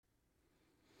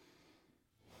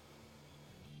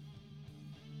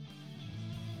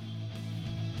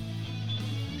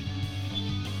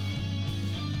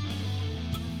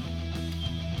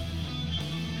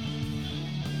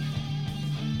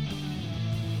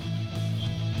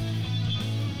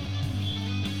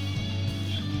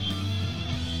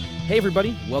Hey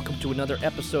everybody, welcome to another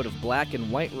episode of Black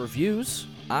and White Reviews.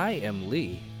 I am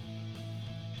Lee.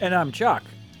 And I'm Chuck.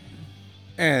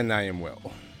 And I am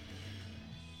Will.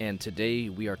 And today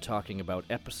we are talking about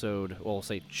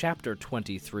chapter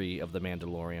 23 of The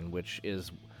Mandalorian, which is,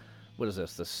 what is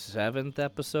this, the 7th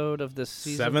episode of this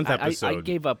season? 7th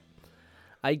episode.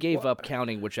 I gave up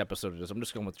counting which episode it is. I'm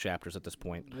just going with chapters at this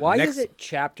point. Why is it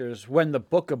chapters when the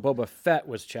Book of Boba Fett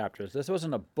was chapters? This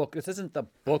wasn't a book. This isn't the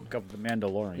Book of the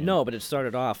Mandalorian. No, but it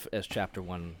started off as chapter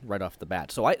 1 right off the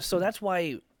bat. So that's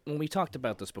why when we talked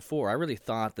about this before, I really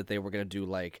thought that they were going to do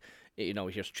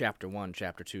here's chapter 1,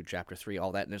 chapter 2, chapter 3,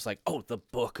 all that. And it's like, oh, the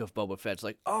Book of Boba Fett. It's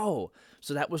like, oh,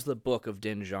 so that was the Book of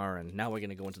Din Djarin. Now we're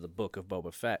going to go into the Book of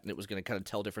Boba Fett. And it was going to kind of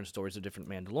tell different stories of different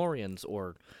Mandalorians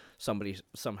or somebody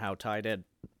somehow tied in.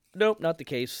 Nope, not the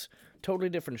case. Totally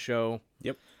different show.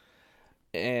 Yep.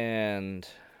 And,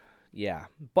 yeah.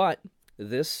 But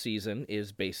this season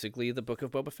is basically the Book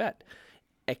of Boba Fett.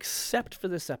 Except for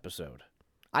this episode.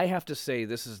 I have to say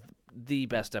this is the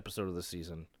best episode of the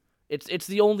season. It's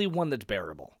the only one that's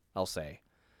bearable, I'll say.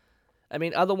 I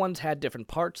mean, other ones had different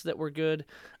parts that were good.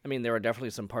 I mean, there are definitely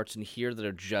some parts in here that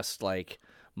are just like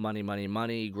money, money,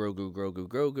 money, Grogu, Grogu,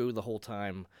 Grogu the whole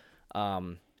time.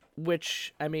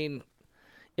 Which, I mean,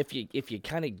 if you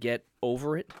kind of get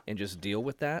over it and just deal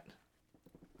with that,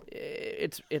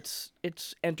 it's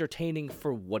entertaining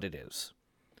for what it is.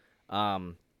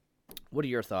 What are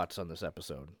your thoughts on this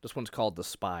episode? This one's called The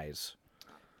Spies.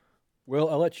 Will,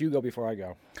 I'll let you go before I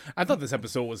go. I thought this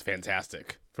episode was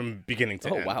fantastic from beginning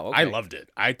to end. Wow, okay. I loved it.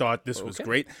 I thought this was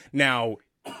great. Now,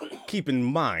 keep in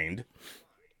mind,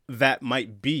 that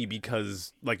might be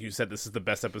because, like you said, this is the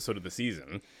best episode of the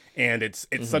season. And it's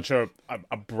such a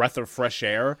breath of fresh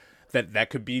air that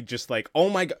could be just like, oh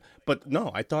my God. But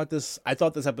no, I thought this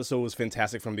episode was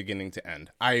fantastic from beginning to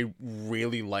end. I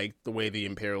really liked the way the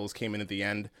Imperials came in at the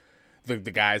end. The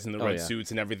guys in the red suits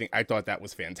and everything. I thought that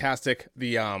was fantastic.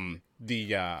 The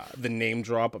name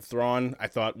drop of Thrawn I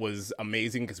thought was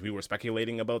amazing because we were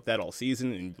speculating about that all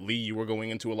season, and Lee, you were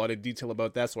going into a lot of detail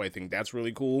about that, so I think that's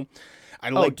really cool.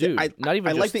 Not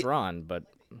even just Thrawn, but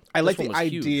I like one the was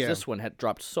idea. Huge. This one had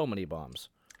dropped so many bombs.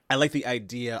 I like the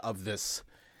idea of this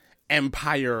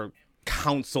Empire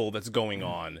Council that's going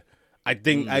on. I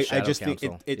think I just think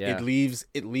it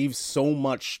leaves so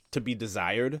much to be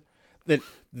desired. That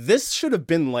this should have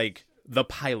been like the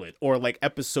pilot or like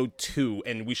episode 2,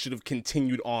 and we should have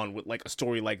continued on with like a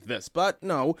story like this. But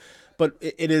no, but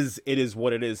it is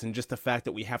what it is, and just the fact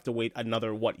that we have to wait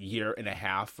another year and a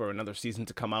half for another season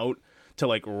to come out to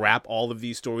like wrap all of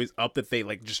these stories up that they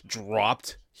like just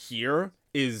dropped here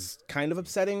is kind of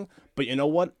upsetting. But you know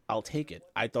what? I'll take it.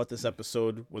 I thought this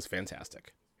episode was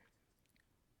fantastic.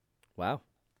 Wow.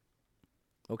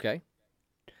 Okay.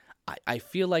 I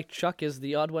feel like Chuck is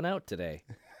the odd one out today.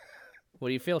 What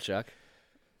do you feel, Chuck?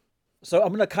 So I'm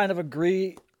going to kind of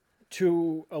agree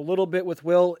to a little bit with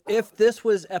Will. If this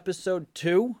was episode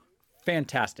 2,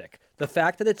 fantastic. The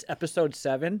fact that it's episode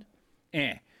 7,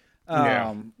 I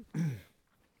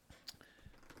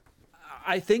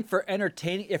think for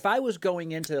entertaining, if I was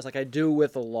going into this like I do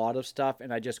with a lot of stuff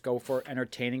and I just go for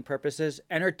entertaining purposes,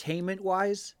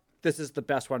 entertainment-wise, this is the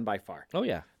best one by far. Oh,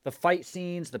 yeah. The fight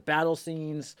scenes, the battle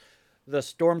scenes, the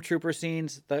stormtrooper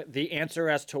scenes, the answer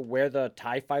as to where the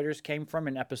TIE fighters came from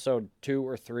in episode 2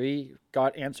 or 3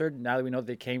 got answered. Now that we know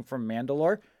they came from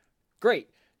Mandalore, great.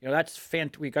 That's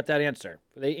we got that answer.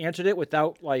 They answered it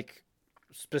without like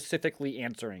specifically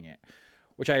answering it,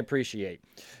 which I appreciate.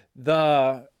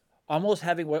 The almost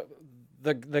having what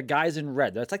the guys in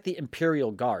red. That's like the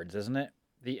Imperial Guards, isn't it?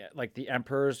 The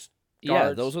Emperor's Guards.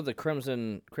 Yeah, those were the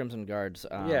Crimson Guards.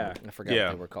 I forgot what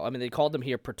they were called. I mean, they called them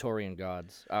here Praetorian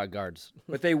guards.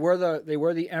 But they were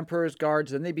the Emperor's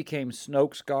Guards, then they became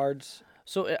Snoke's Guards.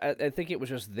 So I think it was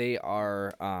just they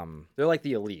are they're like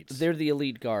the elites. They're the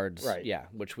elite guards, right? Yeah,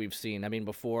 which we've seen. I mean,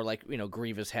 before, like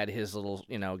Grievous had his little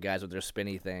guys with their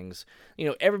spinny things.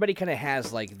 Everybody kind of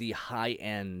has like the high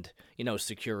end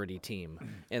security team,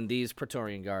 and these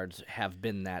Praetorian Guards have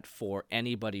been that for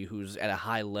anybody who's at a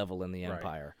high level in the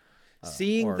Empire.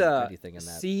 Seeing the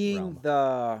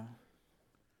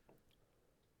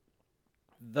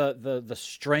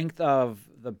strength of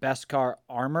the Beskar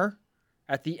armor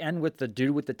at the end with the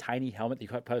dude with the tiny helmet,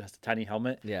 the tiny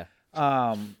helmet. Yeah.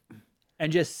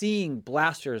 And just seeing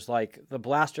blasters, like the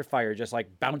blaster fire just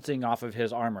like bouncing off of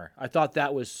his armor. I thought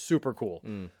that was super cool.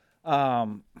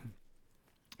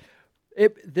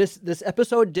 This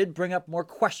episode did bring up more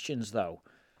questions though.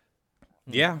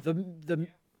 Yeah.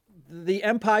 The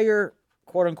Empire,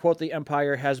 quote unquote, the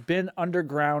Empire has been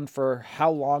underground for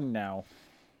how long now?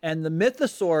 And the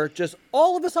Mythosaur just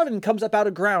all of a sudden comes up out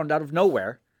of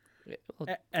nowhere.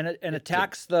 and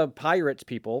attacks the pirates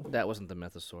people. That wasn't the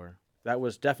mythosaur. That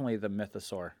was definitely the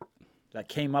mythosaur that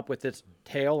came up with its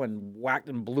tail and whacked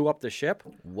and blew up the ship.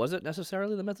 Was it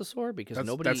necessarily the mythosaur? Because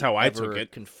that's how I took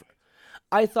it.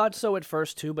 I thought so at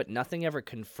first too, but nothing ever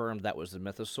confirmed that was the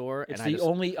mythosaur. It's the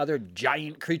only other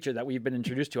giant creature that we've been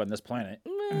introduced to on this planet.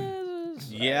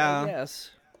 Yeah.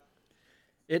 Yes.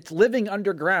 It's living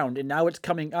underground, and now it's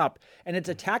coming up, and it's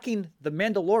attacking the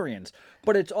Mandalorians.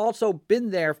 But it's also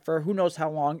been there for who knows how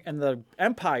long, and the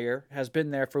Empire has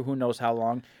been there for who knows how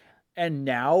long. And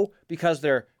now, because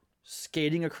they're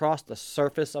skating across the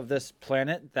surface of this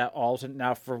planet, that also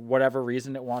now, for whatever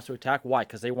reason, it wants to attack. Why?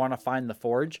 Because they want to find the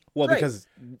forge? Well, Great. Because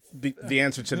the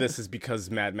answer to this is because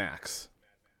Mad Max.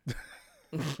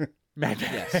 Mad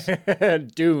Max. Yes.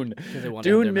 Dune.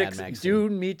 Dune meets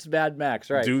Mad Max,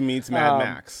 right? Dune meets Mad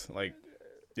Max. Like,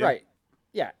 yeah. Right.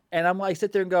 Yeah. And I'm like,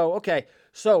 sit there and go, okay,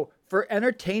 so for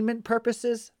entertainment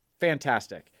purposes,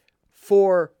 fantastic.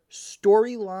 For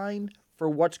storyline, for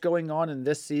what's going on in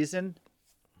this season,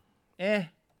 Yeah.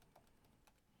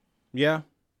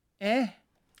 I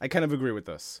kind of agree with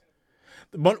this.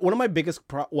 But one of my biggest,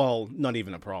 not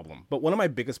even a problem, but one of my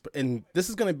biggest, and this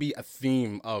is going to be a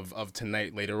theme of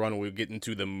tonight later on when we get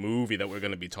into the movie that we're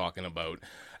going to be talking about,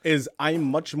 is I'm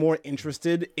much more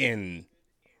interested in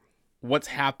what's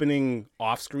happening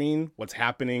off screen, what's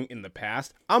happening in the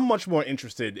past. I'm much more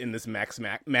interested in this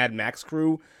Mad Max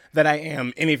crew than I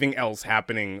am anything else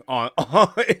happening on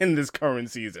in this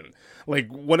current season. Like,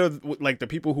 what are like the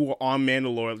people who are on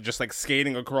Mandalore just like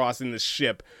skating across in this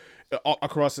ship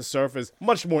across the surface,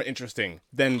 much more interesting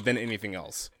than anything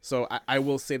else. So I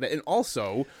will say that. And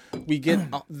also we get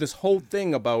this whole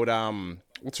thing about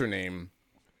what's her name,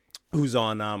 who's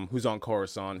on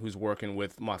Coruscant, who's working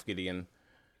with Moff Gideon.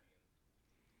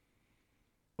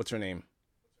 What's her name?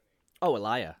 Oh,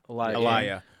 Elia.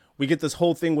 Elia. We get this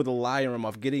whole thing with Elia and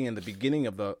Moff Gideon in the beginning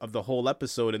of the whole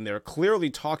episode, and they're clearly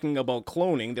talking about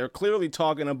cloning. They're clearly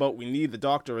talking about we need the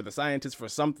doctor or the scientist for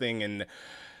something, and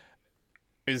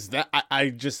is that I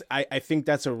think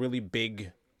that's a really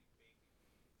big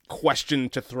question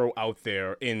to throw out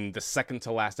there in the second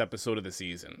to last episode of the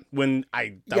season, when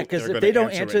I doubt they're going to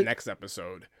answer it next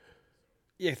episode.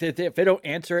 If they don't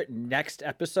answer it next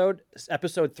episode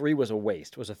 3 was a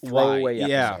waste, was a throwaway episode.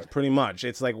 Yeah, pretty much.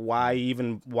 It's like, why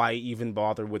even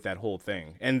bother with that whole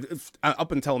thing? And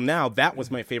up until now, that was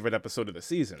my favorite episode of the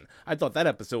season. I thought that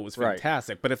episode was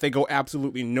fantastic. Right. But if they go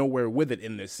absolutely nowhere with it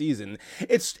in this season,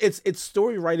 it's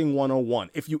story writing 101.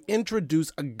 If you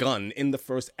introduce a gun in the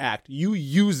first act, you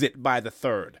use it by the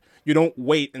third. You don't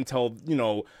wait until,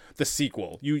 the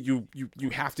sequel. You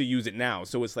have to use it now.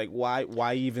 So it's like,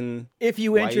 why even? If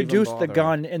you introduce the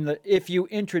gun in the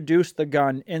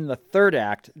third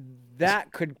act,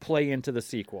 that could play into the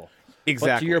sequel.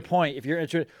 Exactly. But to your point, if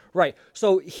you're right.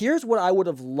 So here's what I would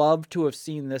have loved to have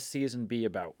seen this season be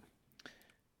about.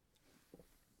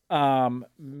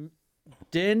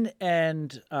 Din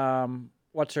and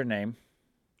what's her name?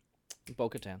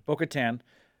 Bo-Katan.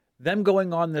 Them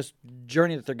going on this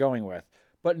journey that they're going with,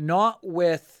 but not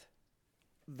with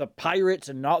the pirates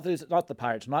and not the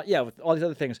pirates, with all these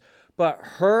other things, but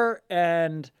her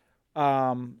and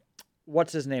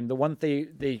what's his name? The one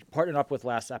they partnered up with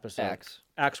last episode.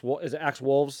 Is it Axe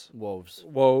Wolves?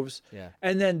 Wolves. Yeah.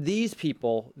 And then these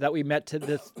people that we met to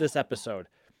this episode,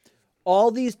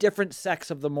 all these different sects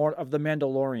of the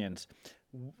Mandalorians.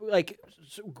 Like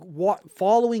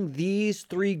following these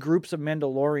 3 groups of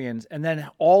Mandalorians, and then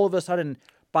all of a sudden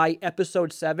by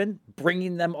episode 7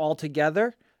 bringing them all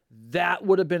together, that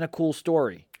would have been a cool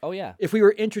story. Oh yeah, if we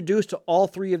were introduced to all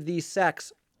 3 of these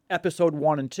sects episode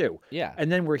 1 and 2, yeah,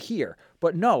 and then we're here.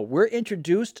 But no, we're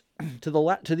introduced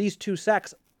to these 2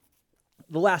 sects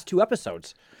the last 2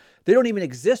 episodes. They don't even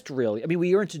exist really. I mean,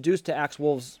 we were introduced to Axe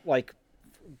Wolves like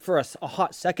for a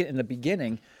hot second in the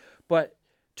beginning, but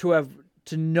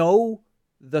to know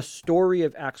the story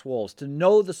of Axe Wolves, to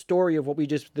know the story of what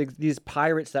these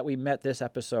pirates that we met this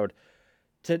episode,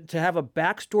 to have a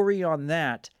backstory on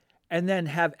that, and then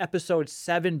have episode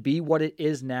 7 be what it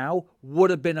is now,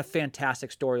 would have been a fantastic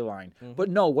storyline. Mm-hmm. But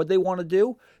no, what they want to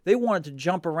do, they wanted to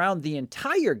jump around the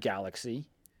entire galaxy,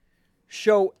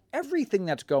 show everything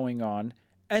that's going on,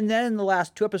 and then in the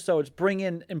last 2 episodes, bring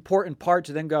in important parts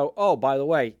and then go, oh, by the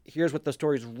way, here's what the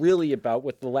story's really about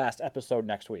with the last episode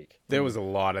next week. There was a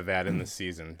lot of that in the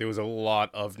season. There was a lot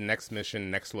of next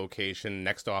mission, next location,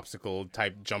 next obstacle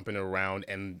type jumping around,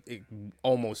 and it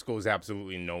almost goes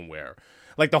absolutely nowhere.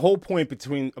 Like the whole point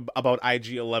about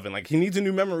IG-11, like he needs a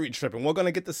new memory chip, and we're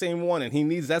gonna get the same one, and he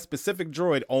needs that specific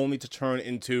droid only to turn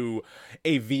into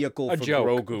a vehicle for joke.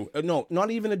 Grogu. No,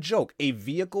 not even a joke. A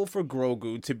vehicle for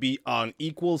Grogu to be on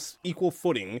equal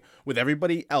footing with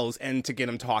everybody else, and to get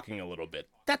him talking a little bit.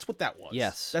 That's what that was.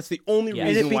 Yes. That's the only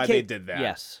reason why they did that.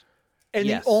 Yes. And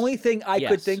Yes. the only thing I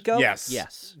could think of, Yes.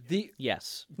 Yes.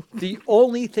 Yes. the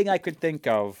only thing I could think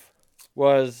of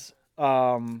was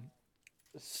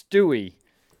Stewie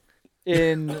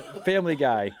in Family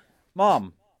Guy.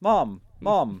 Mom,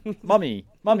 mummy,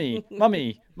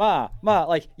 ma,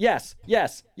 like, yes,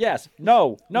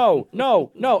 no.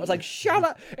 It's like, shut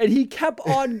up. And he kept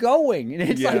on going. And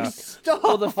it's like, stop.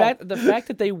 Well, the fact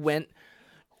that they went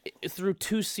through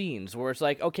 2 scenes where it's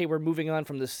like, okay, we're moving on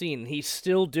from this scene, and he's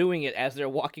still doing it as they're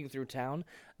walking through town,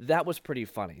 that was pretty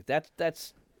funny.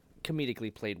 That's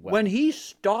comedically played well. When he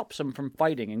stops him from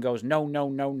fighting and goes, no,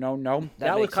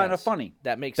 that was kind of funny.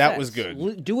 That makes sense. That was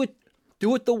good. Do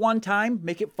it the one time,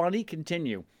 make it funny,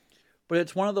 continue. But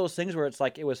it's one of those things where it's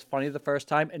like it was funny the first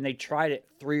time, and they tried it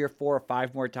 3 or 4 or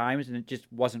 5 more times, and it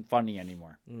just wasn't funny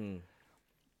anymore.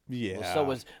 Yeah. Well, so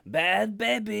was Bad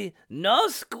Baby, no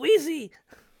squeezy.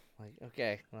 Like,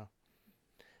 okay, well.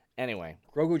 Anyway.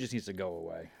 Grogu just needs to go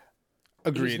away.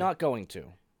 Agreed. He's not going to.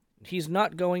 He's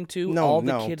not going to. No, all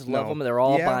the kids love him, and they're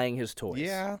all buying his toys.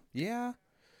 Yeah.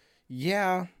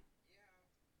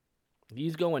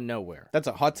 He's going nowhere. That's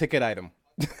a hot ticket item.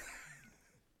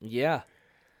 Yeah.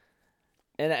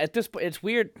 And at this point, it's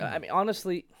weird. I mean,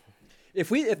 honestly,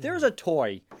 If there's a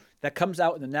toy that comes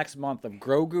out in the next month of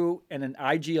Grogu and an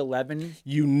IG-11,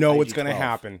 you know what's going to IG-12.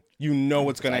 happen. You know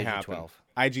what's going to happen. IG-12.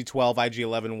 IG-12,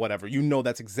 IG-11, whatever. You know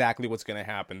that's exactly what's going to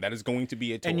happen. That is going to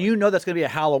be a toy. and you know that's going to be a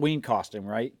Halloween costume,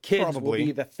 right? Kids will Probably.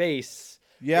 be the face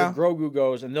Yeah. where Grogu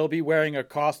goes, and they'll be wearing a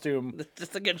costume.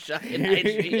 just a good shot in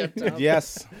IG.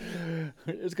 Yes.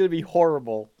 It's going to be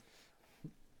horrible.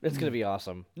 It's going to be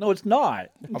awesome. No, it's not.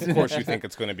 Of course you think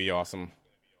it's going to be awesome.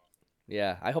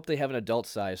 Yeah, I hope they have an adult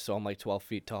size, so I'm like 12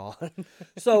 feet tall.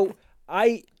 So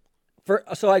I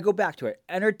go back to it.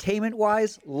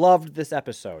 Entertainment-wise, loved this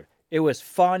episode. It was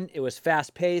fun. It was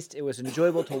fast-paced. It was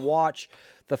enjoyable to watch.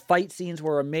 The fight scenes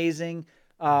were amazing.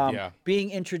 Being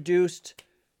introduced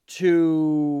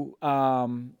to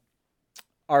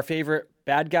our favorite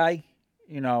bad guy,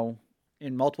 in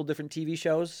multiple different TV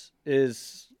shows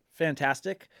is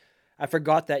fantastic. I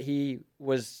forgot that he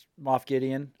was Moff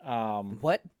Gideon.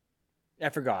 What? I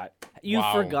forgot. You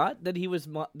Wow. forgot that he was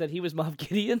Moff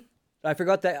Gideon? I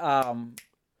forgot that.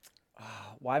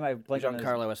 Why am I blanking on his...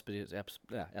 Giancarlo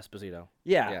Esposito.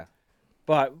 Yeah.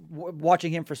 But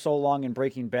watching him for so long in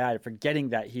Breaking Bad, forgetting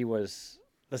that he was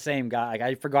the same guy, like,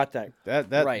 I forgot that.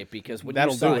 That Right, because when you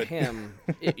that'll saw do it. him,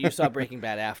 you saw Breaking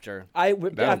Bad after.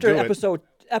 After do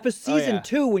it. season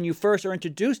 2, when you first are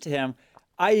introduced to him,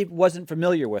 I wasn't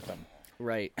familiar with him.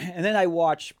 Right. And then I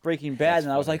watched Breaking Bad,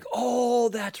 and I was like, "Oh,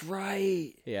 that's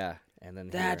right. Yeah. And then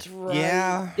That's here. right.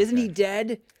 Yeah. Isn't he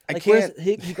dead? I Like, can't-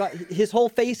 he got his whole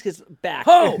face is back.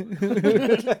 Oh!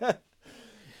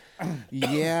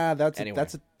 Yeah, that's Anyway.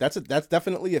 that's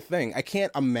definitely a thing. I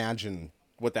can't imagine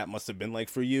what that must have been like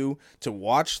for you to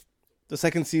watch the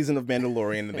second season of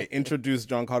Mandalorian and they introduce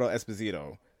Giancarlo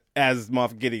Esposito as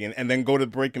Moff Gideon and then go to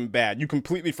Breaking Bad. You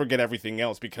completely forget everything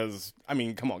else because I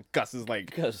mean, come on, Gus is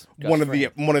like Gus one of Fring.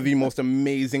 the most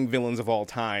amazing villains of all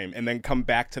time, and then come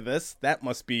back to this. That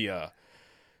must be wow.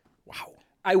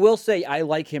 I will say I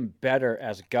like him better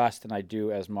as Gus than I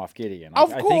do as Moff Gideon.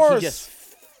 Of I course. think he just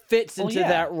fits into yeah.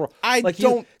 that role. I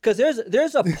don't- because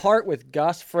there's a part with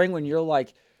Gus Fring when you're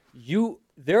like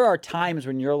there are times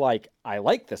when you're like, I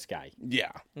like this guy. Yeah.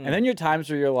 And then you're times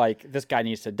where you're like, this guy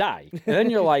needs to die. And then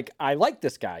you're like, I like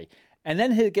this guy. And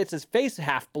then he gets his face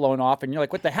half blown off, and you're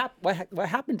like, what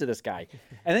happened to this guy?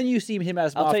 And then you see him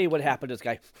as I'll Moff. tell you what happened to this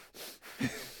guy.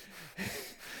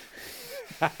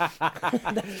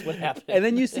 That's what happened. And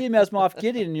then you see him as Moff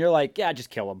Gideon, and you're like, yeah, just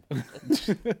kill him.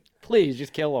 Please,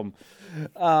 just kill him.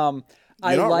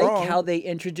 I not like wrong. how they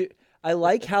introduced. I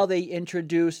like how they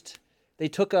introduced. They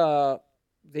took a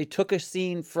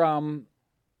scene from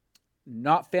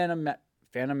not Phantom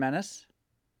Menace.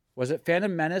 Was it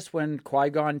Phantom Menace when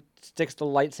Qui-Gon sticks the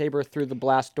lightsaber through the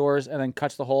blast doors and then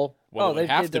cuts the hole? Well, it would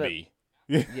have to did it. be.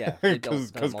 Yeah, they done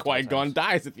it Because multiple Qui-Gon times.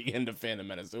 dies at the end of Phantom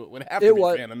Menace, so it would have to It be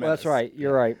was. Phantom Well, Menace. that's right.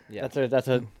 You're right. Yeah. That's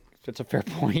a fair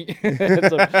point.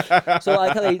 So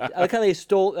I like how they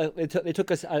stole. They took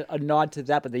a nod to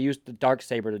that, but they used the dark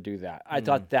saber to do that. I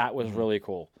thought that was really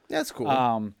cool. That's cool.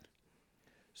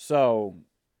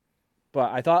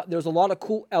 But I thought there was a lot of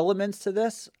cool elements to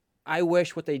this. I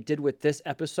wish what they did with this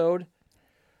episode,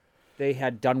 they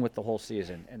had done with the whole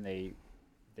season, and they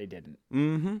they didn't.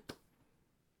 Mm-hmm.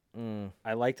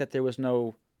 I like that there was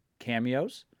no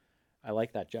cameos. I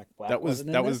like that Jack Black that was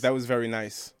very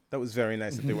nice. That was very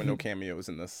nice that there were no cameos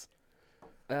in this.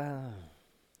 I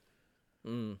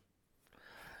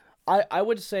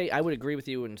would say I would agree with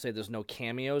you and say there's no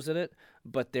cameos in it,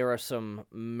 but there are some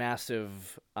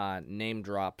massive name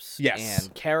drops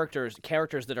and characters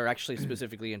that are actually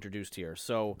specifically introduced here.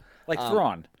 So like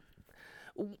Thrawn.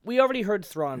 We already heard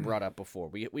Thrawn brought up before.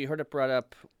 We heard it brought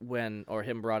up when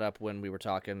we were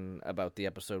talking about the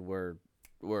episode where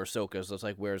Ahsoka, so it's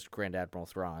like, where's Grand Admiral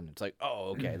Thrawn? It's like, oh,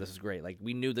 okay, this is great. Like,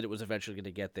 we knew that it was eventually going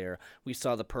to get there. We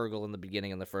saw the Purgle in the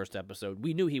beginning in the first episode.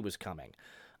 We knew he was coming.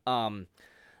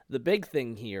 The big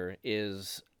thing here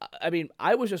is, I mean,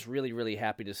 I was just really, really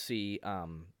happy to see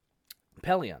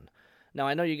Pelion. Now,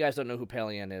 I know you guys don't know who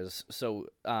Pelion is, so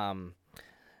Captain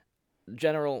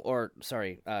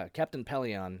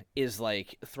Pelion is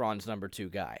like Thrawn's number 2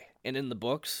 guy. And in the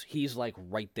books, he's like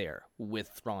right there with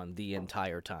Thrawn the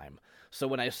entire time. So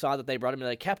when I saw that they brought him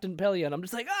like Captain Pelion, I'm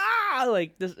just like,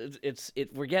 like this.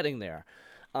 We're getting there.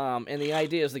 And the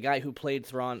idea is the guy who played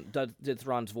Thrawn, did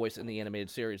Thrawn's voice in the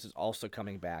animated series, is also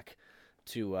coming back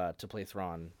to play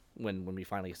Thrawn when we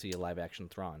finally see a live action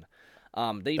Thrawn.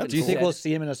 Do you think we'll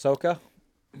see him in Ahsoka?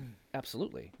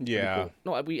 Absolutely. Yeah. Cool.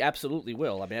 No, we absolutely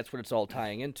will. I mean, that's what it's all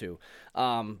tying into.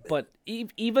 But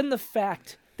even the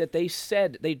fact that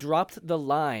they dropped the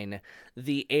line,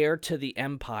 "the heir to the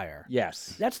Empire."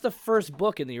 Yes. That's the first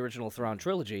book in the original Thrawn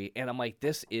trilogy, and I'm like,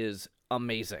 this is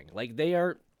amazing. Like,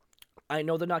 I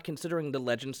know they're not considering the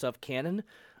legend stuff canon,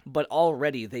 but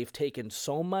already they've taken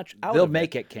so much out of it. They'll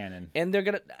make it canon. And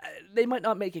they might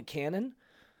not make it canon,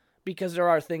 because there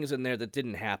are things in there that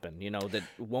didn't happen, that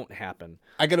won't happen.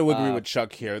 I got to agree with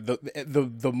Chuck here.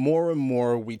 The more and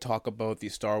more we talk about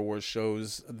these Star Wars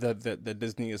shows that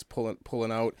Disney is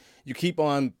pulling out, you keep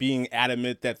on being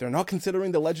adamant that they're not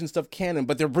considering the legend stuff canon,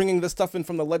 but they're bringing this stuff in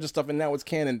from the legend stuff, and now it's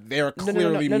canon. They are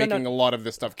clearly making a lot of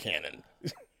this stuff canon.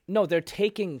 No, they're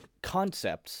taking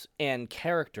concepts and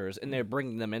characters and they're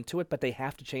bringing them into it, but they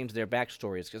have to change their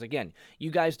backstories. Because, again, you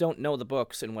guys don't know the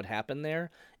books and what happened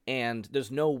there, and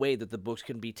there's no way that the books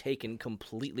can be taken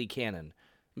completely canon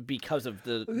because of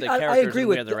the characters and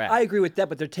where they're at. I agree with that,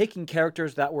 but they're taking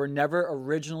characters that were never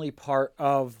originally part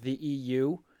of the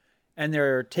EU, and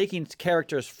they're taking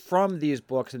characters from these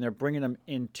books and they're bringing them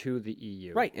into the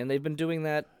EU. Right, and they've been doing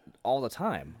that all the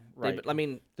time. Right.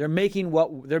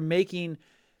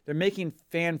 They're making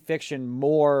fan fiction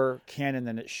more canon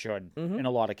than it should in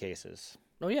a lot of cases.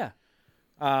 Oh yeah.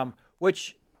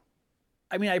 Which,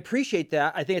 I mean, I appreciate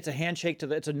that. I think it's a handshake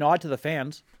it's a nod to the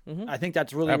fans. I think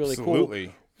that's really, really cool.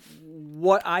 Absolutely.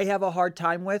 What I have a hard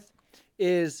time with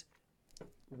is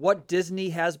what Disney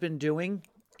has been doing.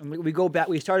 And we go back,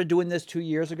 we started doing this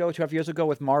 2.5 years ago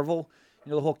with Marvel,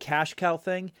 the whole cash cow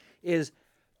thing, is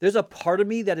there's a part of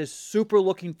me that is super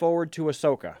looking forward to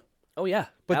Ahsoka. Oh, yeah.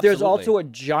 But absolutely. There's also a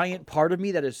giant part of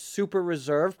me that is super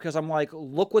reserved because I'm like,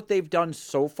 look what they've done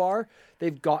so far.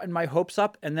 They've gotten my hopes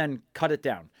up and then cut it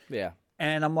down. Yeah.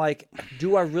 And I'm like,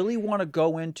 do I really want to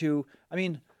go into... I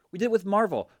mean, we did it with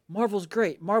Marvel. Marvel's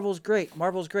great.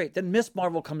 Then Miss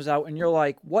Marvel comes out and you're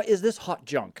like, what is this hot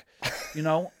junk?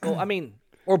 Well, I mean...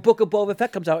 Or Book of Boba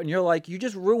Fett comes out and you're like, you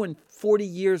just ruined 40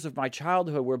 years of my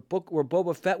childhood where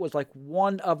Boba Fett was like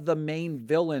one of the main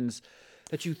villains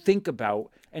that you think about,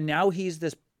 and now he's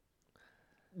this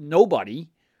nobody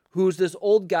who's this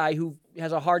old guy who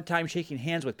has a hard time shaking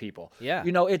hands with people. Yeah.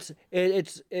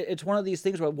 It's one of these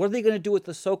things where, what are they going to do with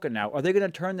Ahsoka now? Are they going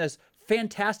to turn this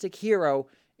fantastic hero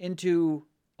into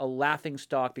a laughing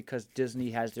stock because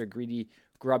Disney has their greedy,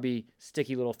 grubby,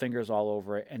 sticky little fingers all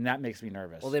over it, and that makes me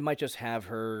nervous. Well, they might just have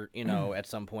her, at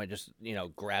some point just,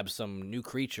 grab some new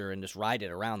creature and just ride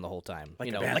it around the whole time.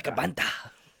 Like a banta.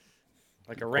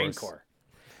 Like a rancor.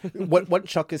 what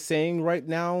Chuck is saying right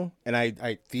now, and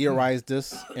I theorized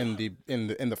this in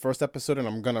the first episode, and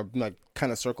I'm gonna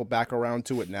kind of circle back around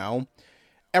to it now.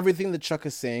 Everything that Chuck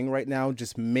is saying right now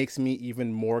just makes me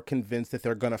even more convinced that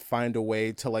they're gonna find a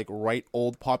way to write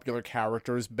old popular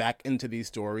characters back into these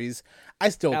stories. I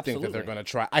still think that they're gonna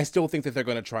try. I still think that they're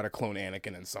gonna try to clone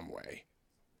Anakin in some way.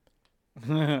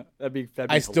 that'd be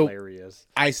hilarious.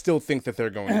 I still think that they're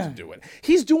going to do it.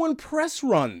 He's doing press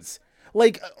runs.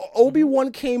 Like,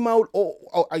 Obi-Wan came out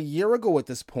a year ago at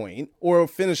this point, or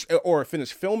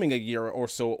finished filming a year or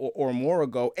so or more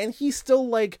ago, and he's still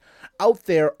out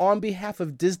there on behalf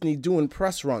of Disney doing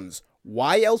press runs.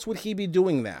 Why else would he be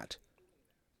doing that?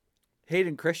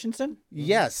 Hayden Christensen?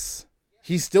 Yes.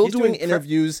 He's still doing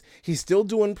interviews. He's still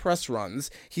doing press runs.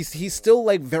 He's still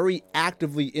very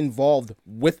actively involved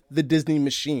with the Disney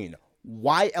machine.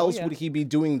 Why else would he be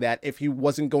doing that if he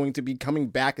wasn't going to be coming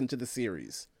back into the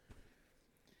series?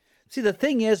 See, the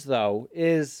thing is, though,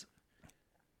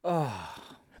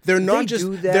 they're not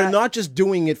just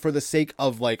doing it for the sake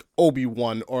of like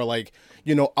Obi-Wan or like,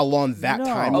 along that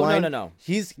timeline. Oh, no.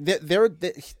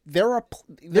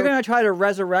 They're gonna try to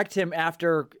resurrect him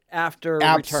after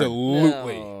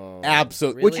absolutely, return.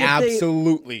 absolutely, Really?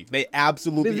 absolutely. They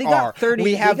absolutely They are. got 30.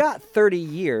 They got 30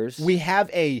 years. We have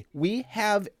a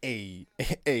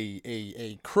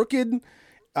crooked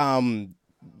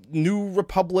New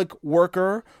Republic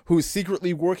worker who's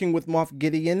secretly working with Moff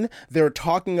Gideon. They're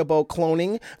talking about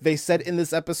cloning. They said in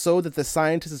this episode that the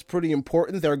scientist is pretty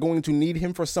important. They're going to need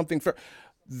him for something.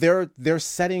 They're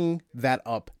setting that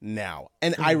up now,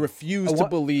 and I refuse to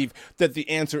believe that the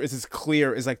answer is as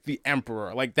clear as like the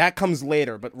Emperor. Like that comes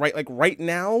later, but right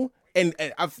now, and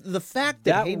the fact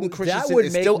that Hayden Christensen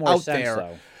is still out there.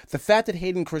 Though. The fact that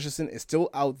Hayden Christensen is still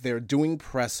out there doing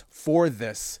press for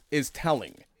this is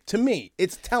telling. To me,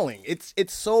 it's telling. It's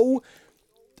so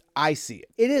I see it.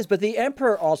 It is, but the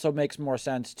Emperor also makes more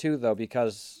sense too, though,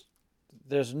 because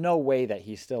there's no way that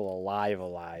he's still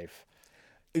alive.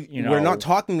 We're not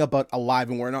talking about alive,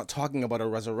 and we're not talking about a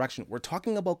resurrection. We're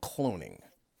talking about cloning.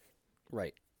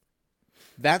 Right.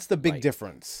 That's the big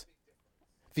difference.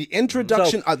 The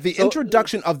introduction of this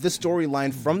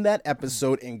storyline from that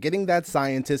episode and getting that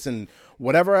scientist and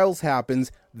whatever else happens,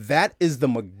 that is the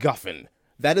MacGuffin.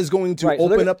 That is going to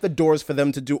open up the doors for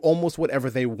them to do almost whatever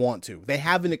they want to. They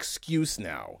have an excuse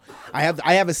now. I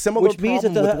have a similar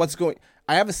problem with what's going.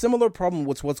 I have a similar problem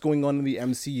with what's going on in the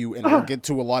MCU, and we'll get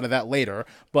to a lot of that later.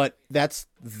 But that's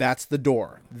the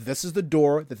door. This is the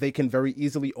door that they can very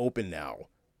easily open now.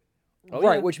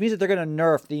 Which means that they're going to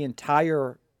nerf the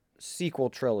entire sequel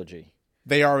trilogy.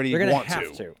 They already want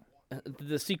to. to.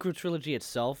 The sequel trilogy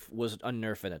itself was a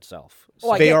nerf in itself.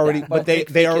 So they already want to.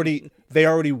 They already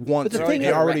want to.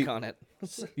 They already retcon it.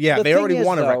 Yeah, they already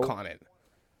want to retcon it,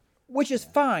 which is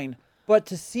fine. But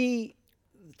to see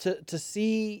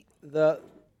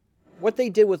what they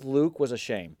did with Luke was a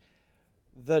shame.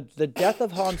 The death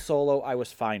of Han Solo, I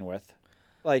was fine with.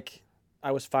 I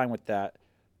was fine with that.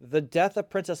 The death of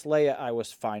Princess Leia, I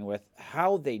was fine with.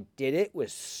 How they did it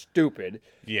was stupid.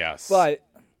 Yes, but.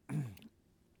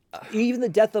 Even the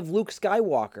death of Luke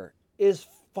Skywalker is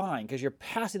fine because you're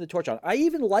passing the torch on. I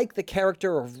even like the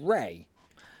character of Rey.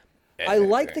 I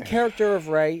like the character of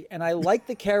Rey, and I like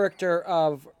the character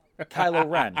of Kylo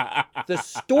Ren. The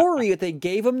story that they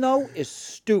gave him, though, is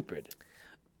stupid.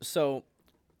 So,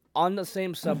 on the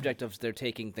same subject of they're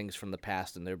taking things from the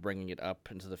past and they're bringing it up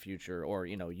into the future, or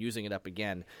using it up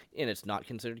again, and it's not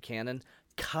considered canon.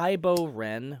 Kylo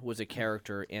Ren was a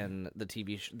character in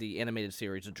the animated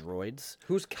series Droids.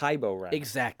 Who's Kylo Ren?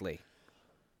 Exactly.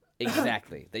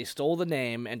 They stole the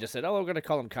name and just said, "Oh, we're going to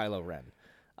call him Kylo Ren."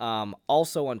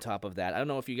 Also, on top of that, I don't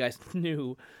know if you guys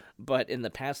knew, but in the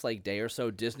past day or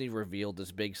so, Disney revealed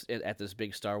this big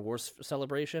Star Wars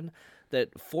celebration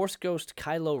that Force Ghost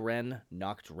Kylo Ren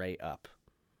knocked Rey up.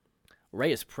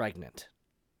 Rey is pregnant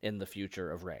in the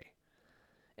future of Rey,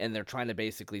 and they're trying to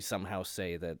basically somehow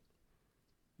say that.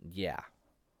 Yeah.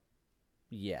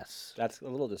 Yes. That's a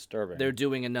little disturbing. They're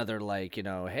doing another,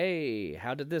 hey,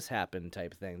 how did this happen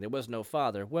type thing. There was no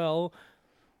father. Well,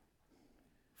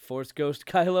 Force Ghost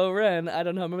Kylo Ren, I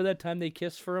don't know. Remember that time they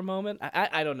kissed for a moment?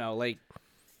 I don't know. They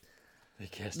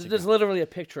kissed. There's literally a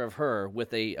picture of her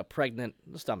with a pregnant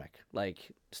stomach,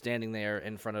 standing there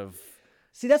in front of...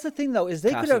 See, that's the thing, though, is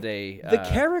they could have... The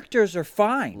characters are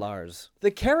fine. Lars. The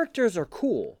characters are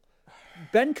cool.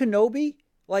 Ben Kenobi,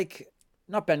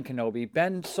 not Ben Kenobi,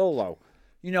 Ben Solo.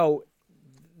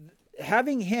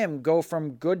 Having him go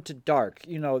from good to dark,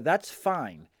 that's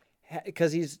fine.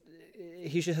 Because he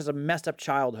just has a messed up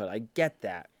childhood. I get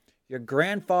that. Your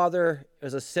grandfather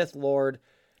is a Sith Lord,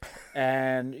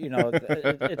 and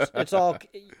it's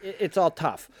all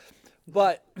tough.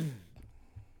 But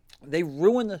they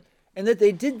ruined and that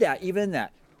they did that even in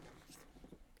that.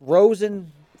 Rose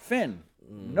and Finn.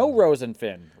 No Rose and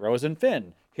Finn. Rose and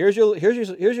Finn. Here's your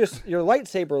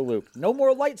lightsaber, Luke. No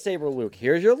more lightsaber, Luke.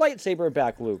 Here's your lightsaber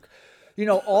back, Luke.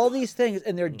 All these things,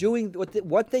 and they're doing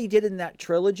what they did in that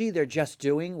trilogy. They're just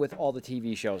doing with all the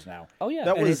TV shows now. Oh yeah,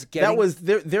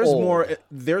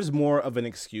 there's more of an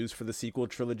excuse for the sequel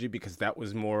trilogy because that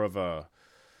was more of a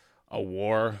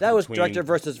war. That was director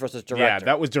versus director. Yeah,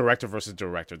 that was director versus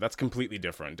director. That's completely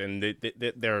different, and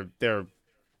they're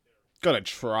gonna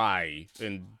try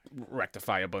and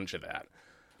rectify a bunch of that.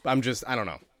 But I don't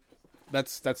know.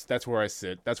 That's where I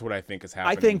sit. That's what I think is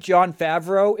happening. I think Jon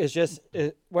Favreau is just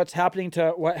what happened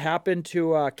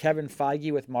to Kevin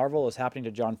Feige with Marvel is happening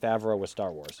to Jon Favreau with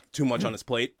Star Wars. Too much on his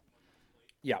plate.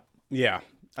 Yeah. Yeah,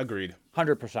 agreed.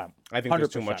 100%. I think there's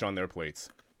too much on their plates.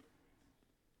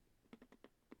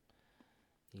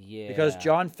 Yeah. Because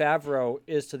Jon Favreau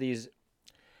is to these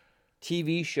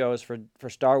TV shows for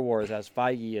Star Wars as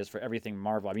Feige is for everything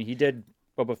Marvel. I mean, he did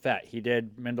Boba Fett. He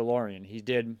did Mandalorian. He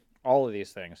did all of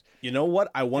these things. You know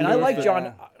what? I wonder. And I like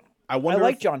Jon. I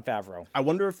like Jon Favreau. I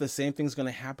wonder if the same thing's going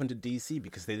to happen to DC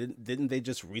because didn't they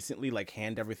just recently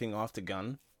hand everything off to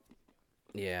Gunn?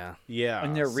 Yeah. Yeah.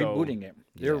 And they're rebooting it.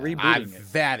 They're rebooting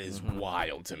it. That is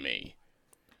wild to me.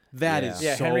 That is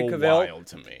so Henry Cavill, wild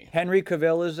to me. Henry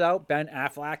Cavill is out. Ben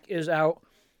Affleck is out.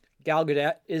 Gal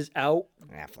Gadot is out.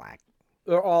 Affleck.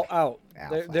 They're all out.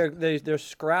 They're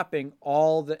scrapping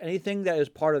anything that is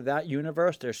part of that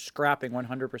universe. They're scrapping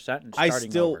 100% and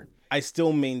starting over. I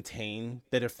still maintain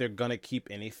that if they're gonna keep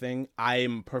anything,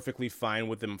 I'm perfectly fine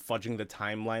with them fudging the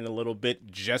timeline a little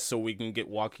bit just so we can get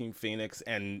Joaquin Phoenix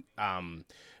and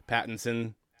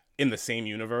Pattinson in the same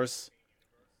universe.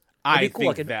 It'd be cool,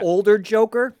 like an older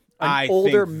Joker,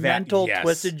 older mental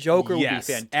twisted Joker would be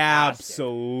fantastic.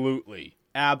 Absolutely.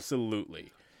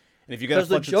 And if you got to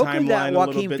fudge the timeline a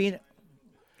little bit,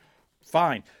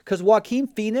 fine. Because Joaquin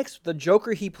Phoenix, the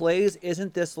Joker he plays,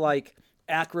 isn't this like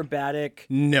acrobatic.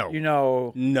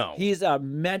 No, no. He's a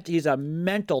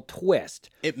mental twist.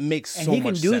 It makes and so he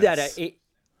much can do sense. that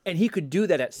and he could do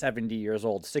that at 70 years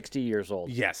old, 60 years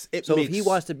old. Yes. If he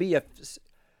wants to be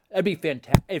that'd be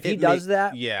fantastic. If he does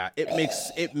that,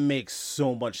 it makes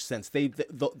so much sense.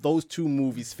 Those two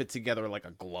movies fit together like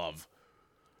a glove.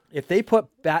 If they put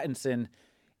Pattinson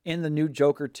in the new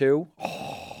Joker 2,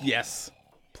 yes,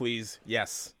 please,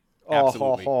 yes,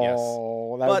 absolutely, yes.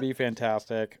 That would be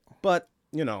fantastic. But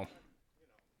yeah.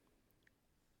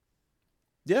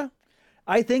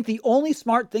 I think the only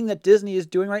smart thing that Disney is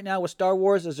doing right now with Star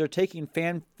Wars is they're taking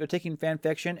fan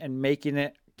fiction and making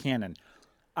it canon.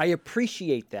 I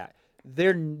appreciate that.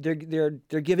 They're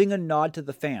giving a nod to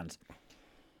the fans.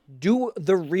 Do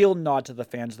the real nod to the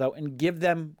fans though, and give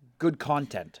them good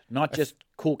content, not just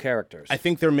cool characters. I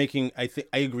think they're making. I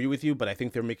agree with you, but I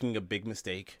think they're making a big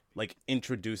mistake, like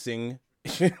introducing,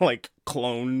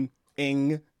 cloning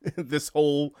this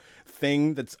whole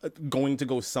thing that's going to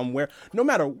go somewhere. No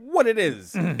matter what it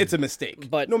is, it's a mistake.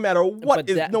 But no matter what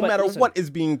is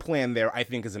being planned there, I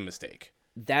think is a mistake.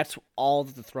 That's all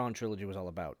that the Thrawn trilogy was all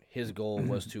about. His goal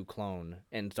was to clone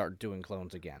and start doing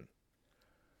clones again.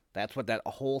 That's what that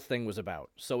whole thing was about.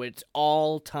 So it's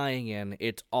all tying in.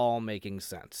 It's all making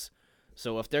sense.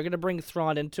 So if they're going to bring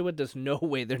Thrawn into it, there's no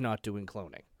way they're not doing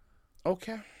cloning.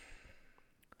 Okay.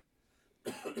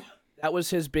 That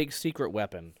was his big secret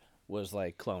weapon, was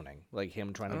cloning.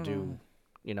 Him trying to do,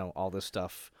 all this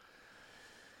stuff.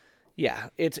 Yeah,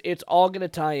 it's all going to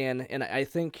tie in, and I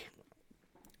think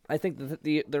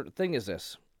the thing is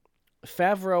this.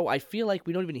 Favreau, I feel like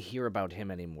we don't even hear about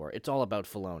him anymore. It's all about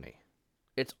Filoni.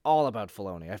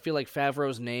 I feel like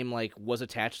Favreau's name was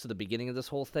attached to the beginning of this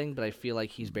whole thing, but I feel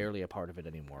like he's barely a part of it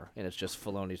anymore, and it's just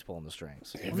Filoni's pulling the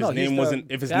strings. If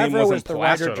his name wasn't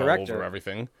plastered all over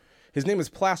everything. His name is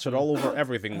plastered all over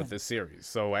everything with this series.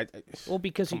 So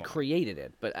because he created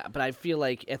it, but I feel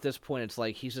like at this point it's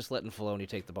like he's just letting Filoni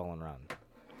take the ball and run.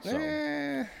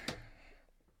 So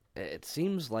it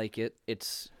seems like it.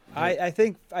 I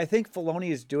think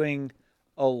Filoni is doing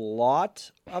a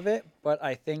lot of it, but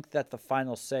I think that the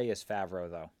final say is Favreau,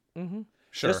 though. Mm-hmm.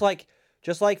 Sure.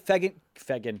 Just like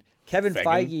Kevin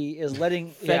Feige is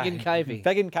letting Fegan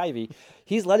Kivey.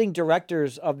 He's letting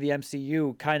directors of the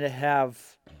MCU kind of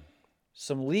have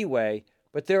some leeway,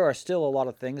 but there are still a lot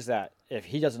of things that if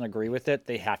he doesn't agree with it,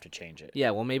 they have to change it.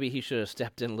 Yeah, well, maybe he should have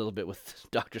stepped in a little bit with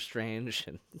Doctor Strange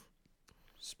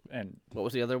and what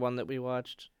was the other one that we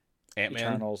watched? Ant-Man.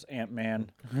 Eternals,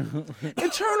 Ant-Man.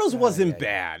 Eternals wasn't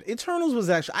bad. Eternals was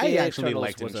actually I actually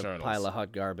liked was Eternals. A pile of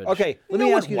hot garbage. Okay, let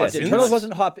me ask you this: Eternals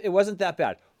wasn't hot. It wasn't that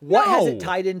bad. What has it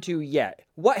tied into yet?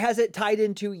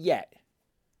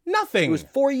 Nothing. It was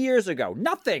 4 years ago.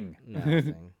 Nothing.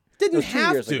 Didn't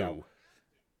have to.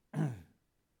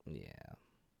 Yeah.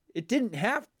 It didn't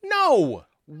have. No.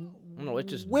 No, it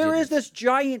just. Where is this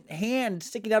giant hand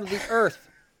sticking out of the earth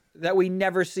that we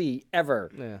never see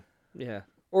ever? Yeah.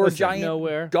 Or a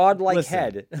giant godlike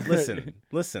head.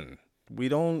 Listen. We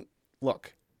don't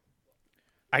look.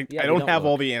 I don't have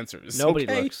all the answers. Nobody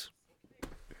looks.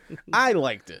 I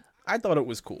liked it. I thought it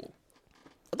was cool.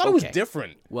 I thought it was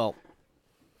different. Well,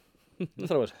 I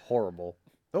thought it was horrible.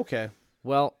 Okay.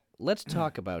 Well, let's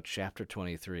talk about Chapter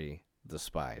 23, The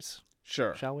Spies.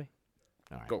 Sure. Shall we?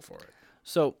 All right. Go for it.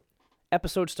 So,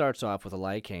 episode starts off with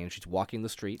Elia Kane. She's walking the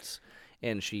streets,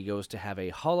 and she goes to have a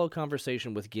hollow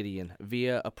conversation with Gideon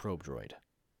via a probe droid.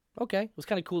 okay. It was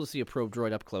kind of cool to see a probe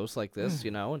droid up close like this,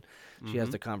 and she has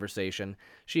the conversation.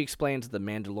 She explains the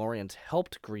Mandalorians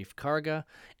helped Grief Karga,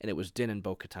 and it was Din and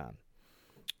Bo-Katan.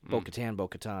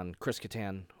 Bo-Katan, Chris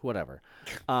Katan, whatever.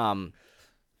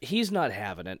 He's not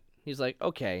having it. He's like,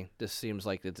 okay, this seems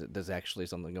like there's actually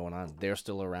something going on. They're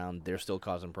still around. They're still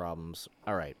causing problems.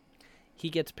 All right. He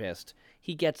gets pissed.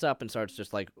 He gets up and starts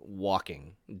just, like,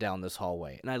 walking down this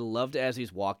hallway. And I loved as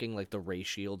he's walking, like, the ray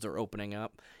shields are opening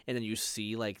up. And then you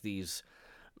see, like, these,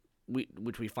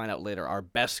 which we find out later, are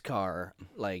Beskar,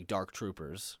 like, Dark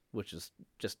Troopers, which is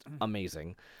just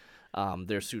amazing.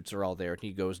 Their suits are all there, and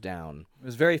he goes down. It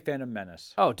was very Phantom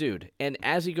Menace. Oh, dude. And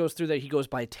as he goes through there, he goes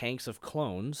by tanks of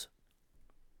clones.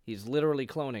 He's literally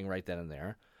cloning right then and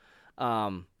there.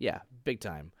 Yeah, big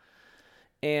time.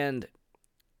 And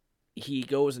he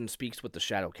goes and speaks with the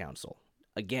Shadow Council.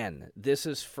 Again, this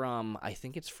is from, I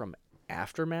think it's from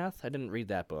Aftermath. I didn't read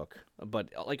that book. But,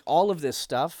 like, all of this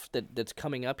stuff that's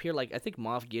coming up here, like, I think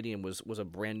Moff Gideon was a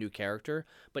brand new character,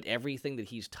 but everything that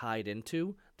he's tied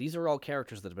into, these are all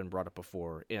characters that have been brought up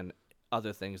before in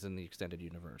other things in the extended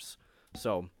universe.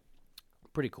 So,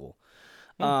 pretty cool.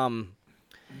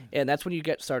 And that's when you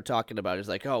start talking about it's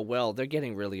like, oh, well, they're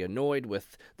getting really annoyed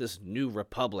with this new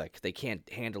republic. They can't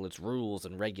handle its rules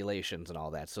and regulations and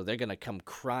all that, so they're going to come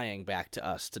crying back to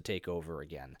us to take over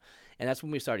again. And that's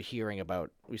when we started hearing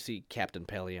about, we see Captain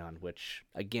Pelion, which,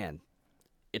 again,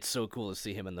 it's so cool to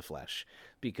see him in the flesh,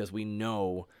 because we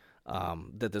know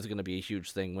that there's going to be a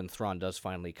huge thing when Thrawn does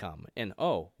finally come. And,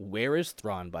 oh, where is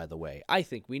Thrawn, by the way? I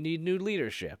think we need new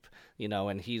leadership,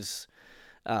 and he's...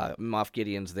 Moff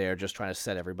Gideon's there just trying to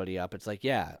set everybody up. It's like,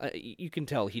 yeah, you can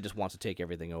tell he just wants to take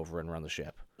everything over and run the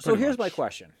ship. So here's my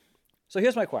question.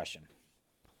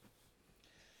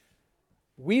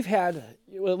 We've had,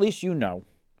 well, at least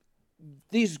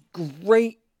these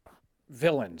great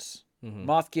villains.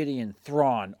 Moff Gideon,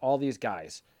 Thrawn, all these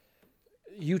guys.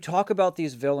 You talk about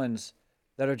these villains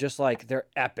that are just like, they're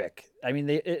epic. I mean,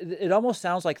 it almost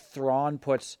sounds like Thrawn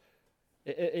puts...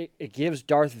 It gives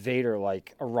Darth Vader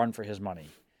like a run for his money,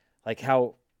 like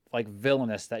how like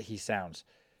villainous that he sounds.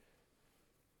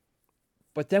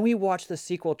 But then we watch the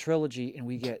sequel trilogy and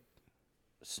we get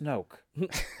Snoke.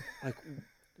 Like,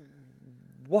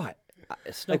 what?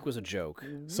 Snoke was a joke.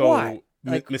 So what?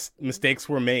 Mistakes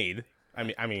were made.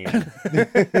 I mean,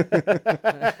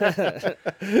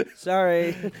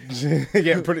 sorry.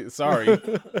 Yeah, pretty sorry.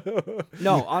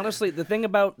 No, honestly, the thing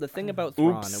about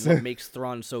Thrawn and what makes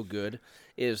Thrawn so good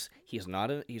is he's not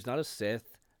a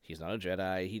Sith, he's not a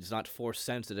Jedi, he's not Force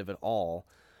sensitive at all,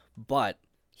 but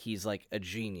he's like a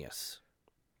genius.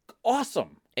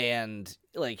 Awesome. And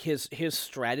like his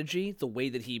strategy, the way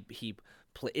that he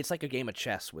it's like a game of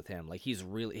chess with him. Like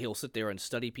he'll sit there and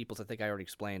study people's. I think I already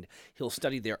explained. He'll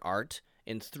study their art,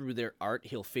 and through their art,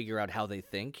 he'll figure out how they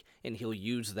think, and he'll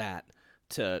use that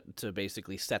to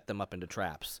basically set them up into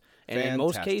traps. And in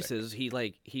most cases,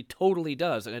 he totally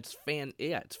does, and it's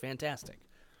fantastic.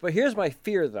 But here's my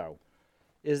fear, though,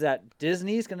 is that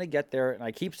Disney's going to get there, and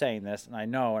I keep saying this, and I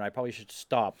know, and I probably should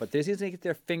stop, but Disney's going to get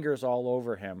their fingers all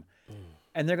over him.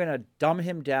 And they're going to dumb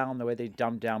him down the way they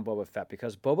dumbed down Boba Fett.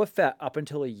 Because Boba Fett, up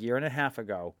until a year and a half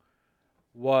ago,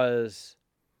 was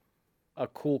a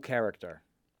cool character.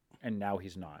 And now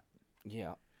he's not.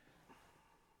 Yeah.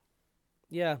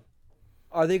 Yeah.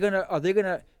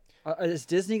 Is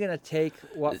Disney going to take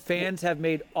what fans have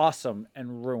made awesome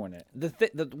and ruin it?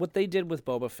 What they did with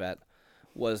Boba Fett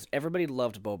was everybody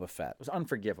loved Boba Fett. It was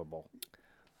unforgivable.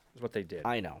 Is what they did.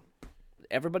 I know.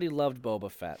 Everybody loved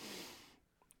Boba Fett.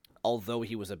 Although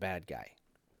he was a bad guy.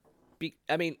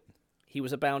 He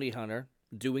was a bounty hunter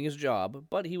doing his job,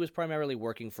 but he was primarily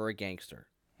working for a gangster.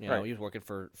 Right. He was working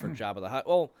for Jabba the Hutt.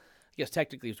 Well, I guess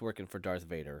technically he was working for Darth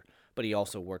Vader, but he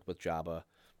also worked with Jabba,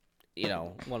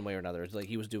 one way or another. It's like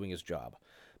he was doing his job.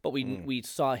 But we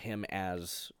saw him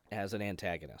as an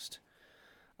antagonist.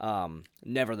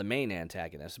 Never the main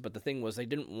antagonist, but the thing was they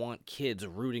didn't want kids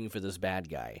rooting for this bad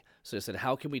guy. So they said,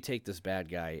 how can we take this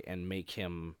bad guy and make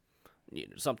him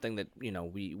something that,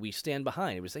 we stand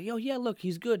behind? We say, oh, yeah, look,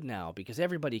 he's good now, because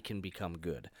everybody can become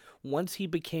good. Once he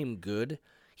became good,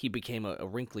 he became a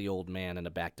wrinkly old man in a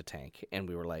Bacta-tank, and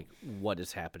we were like, what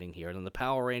is happening here? And then the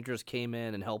Power Rangers came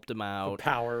in and helped him out. The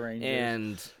Power Rangers.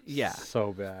 And, yeah.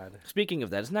 So bad. Speaking of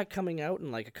that, isn't that coming out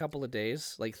in, like, a couple of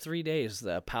days? Like, 3 days,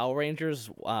 the Power Rangers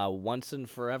Once and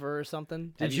Forever or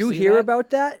something? Did you hear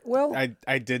about that, Will?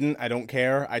 I didn't. I don't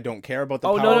care. I don't care about the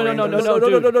Power Rangers.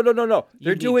 No.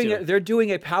 They're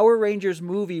doing a Power Rangers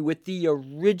movie with the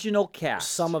original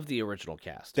cast. Some of the original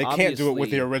cast. They can't do it with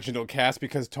the original cast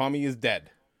because Tommy is dead.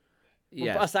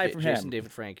 Yeah, aside from Jason him.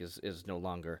 David Frank is no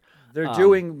longer. They're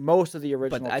doing most of the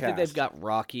original But I think cast. they've got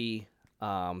Rocky,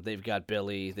 they've got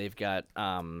Billy, they've got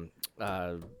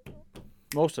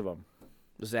most of them.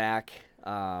 Zach.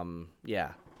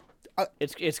 Yeah.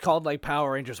 It's called like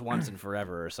Power Rangers Once and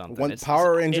Forever or something.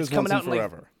 Power Rangers coming Once and out in,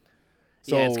 Forever.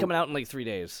 So, yeah, it's coming out in like 3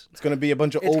 days. It's going to be a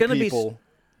bunch of old people.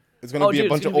 It's going to be a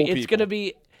bunch of old people.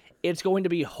 It's going to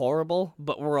be horrible,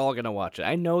 but we're all going to watch it.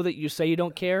 I know that you say you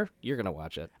don't care. You're going to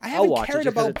watch it. I haven't cared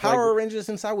about Power Rangers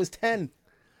since I was 10.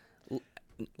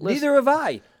 Neither have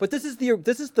I. But this is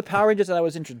the Power Rangers that I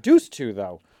was introduced to,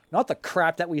 though. Not the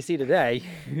crap that we see today.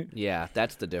 Yeah,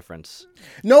 that's the difference.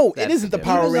 No, it isn't the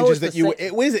Power Rangers that you.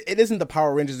 It isn't the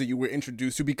Power Rangers that you were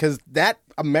introduced to, because that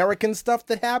American stuff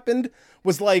that happened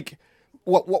was like,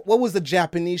 what was the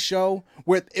Japanese show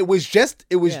where it was just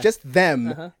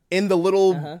them in the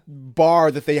little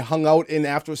bar that they hung out in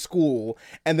after school,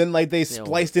 and then like they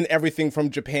spliced in everything from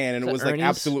Japan, and it was like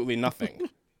absolutely nothing.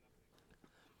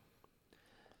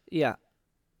 Yeah.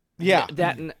 Yeah.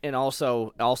 That and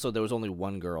also there was only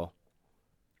one girl.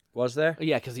 Was there?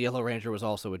 Yeah, because the Yellow Ranger was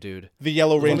also a dude. The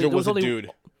Yellow Ranger was a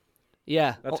dude.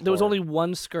 Yeah, there was only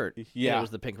one skirt. Yeah, it was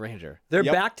the Pink Ranger. They're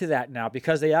back to that now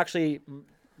because they actually.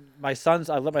 I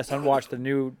let my son watch the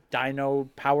new Dino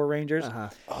Power Rangers,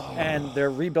 and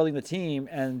they're rebuilding the team.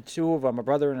 And two of them, a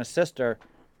brother and a sister,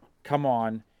 come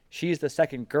on. She's the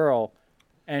second girl,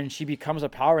 and she becomes a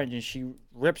Power Ranger. And she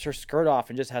rips her skirt off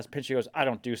and just has pinch. She goes, "I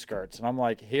don't do skirts," and I'm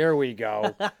like, "Here we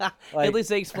go." At least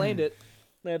they explained it.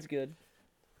 That's good.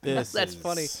 That's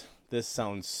funny. This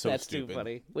sounds so That's stupid. Too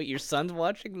funny. Wait, your son's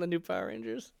watching the new Power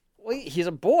Rangers? Wait, he's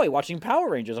a boy watching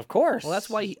Power Rangers, of course. Well, that's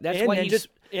why.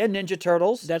 And Ninja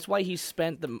Turtles. That's why he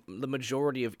spent the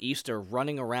majority of Easter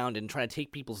running around and trying to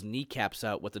take people's kneecaps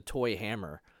out with a toy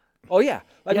hammer. Oh yeah,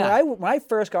 when I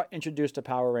first got introduced to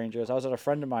Power Rangers, I was at a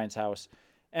friend of mine's house,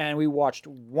 and we watched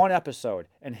one episode,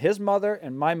 and his mother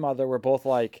and my mother were both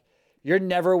like, "You're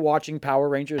never watching Power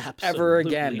Rangers ever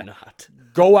again. Not.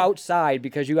 Go outside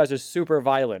because you guys are super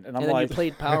violent." And I'm and like, "You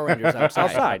played Power Rangers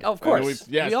outside." Oh, of course.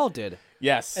 Yes. We all did.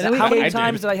 Yes. And how many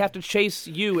times did I have to chase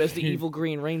you as the evil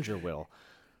Green Ranger, Will?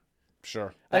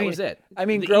 Sure. That was it.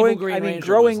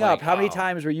 Growing up, how many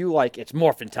times were you like, "It's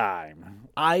morphin' time"?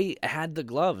 I had the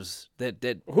gloves that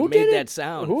Who made did that it?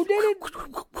 sound. Who did it?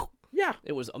 Yeah,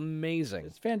 It was amazing.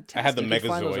 it's fantastic. I had the You can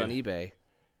find those on Megazord. eBay.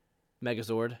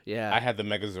 Megazord, yeah. I had the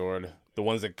Megazord. The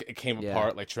ones that came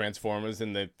apart like Transformers,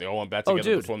 and they all went back Oh,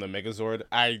 together dude. to form the Megazord.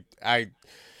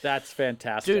 That's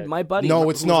fantastic, Dude, my buddy. No,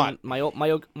 it's who's not.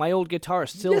 on my old guitar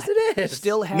still. Yes, it is.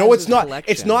 Still has. No, it's his not.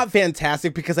 collection. It's not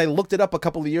fantastic, because I looked it up a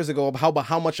couple of years ago about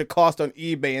how much it cost on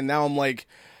eBay, and now I'm like,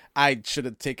 I should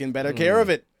have taken better care of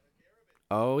it.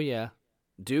 Oh yeah,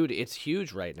 dude, it's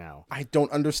huge right now. I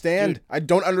don't understand. Dude, I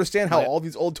don't understand how all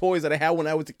these old toys that I had when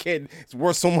I was a kid is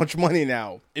worth so much money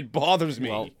now. It bothers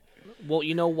me. Well,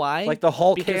 you know why? Like the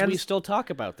Hulk because hands? we still talk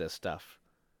about this stuff.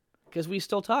 Because we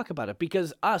still talk about it.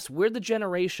 Because we're the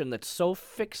generation that's so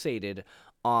fixated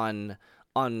on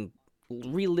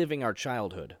reliving our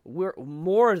childhood. We're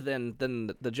more than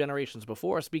the generations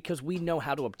before us, because we know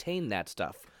how to obtain that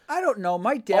stuff. I don't know.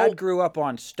 My dad grew up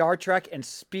on Star Trek and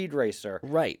Speed Racer.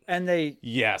 Right. And they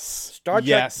Yes. Star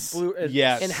Trek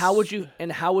Yes. And how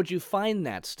would you find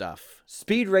that stuff?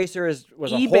 Speed Racer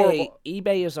was a eBay. horrible.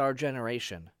 eBay is our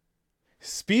generation.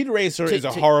 Speed Racer is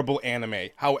a horrible anime.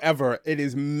 However, it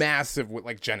is massive with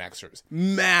like Gen Xers.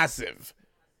 Massive.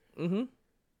 Mm-hmm.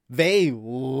 They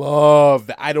love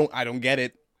that. I don't get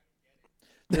it.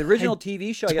 The original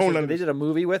TV show, I guess they did a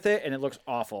movie with it, and it looks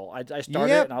awful. I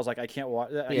started it, and I was like, I can't watch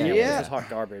it. This is hot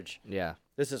garbage. Yeah.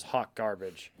 This is hot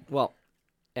garbage. Well,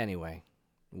 anyway,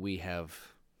 we have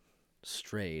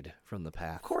strayed from the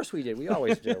path. Of course we did. We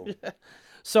always do.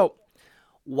 So,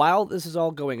 while this is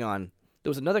all going on, there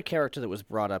was another character that was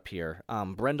brought up here,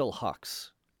 Brendel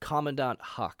Hux, Commandant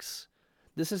Hux.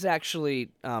 This is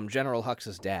actually General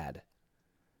Hux's dad.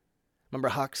 Remember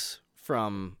Hux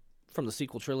from the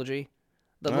sequel trilogy?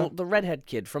 The redhead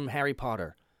kid from Harry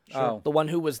Potter. Oh. The one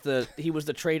who was the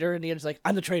traitor, and he was like,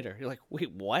 "I'm the traitor." You're like,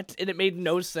 "Wait, what?" And it made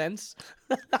no sense.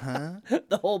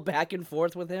 The whole back and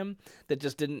forth with him that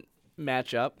just didn't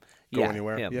match up. Go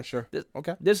anywhere. Him. Yeah, sure.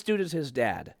 Okay. This dude is his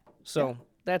dad. So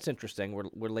that's interesting.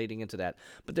 We're leading into that.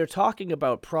 But they're talking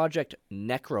about Project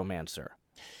Necromancer.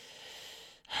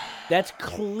 That's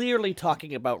clearly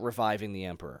talking about reviving the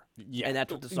Emperor. Yeah. And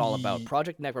that's what this is all about.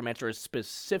 Project Necromancer is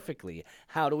specifically,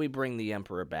 how do we bring the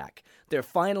Emperor back? They're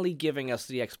finally giving us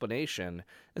the explanation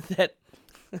that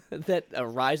a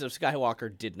Rise of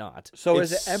Skywalker did not. So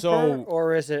is it Emperor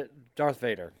or is it Darth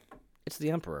Vader? It's the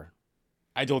Emperor.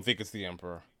 I don't think it's the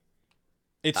Emperor.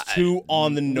 It's too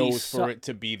on the nose for it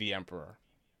to be the Emperor.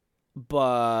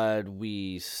 But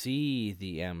we see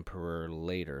the Emperor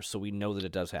later, so we know that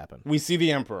it does happen. We see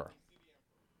the Emperor.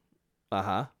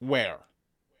 Uh-huh. Where?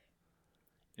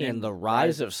 In The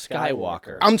Rise of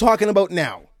Skywalker. I'm talking about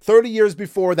now. 30 years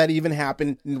before that even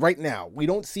happened, right now. We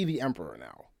don't see the Emperor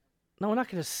now. No, we're not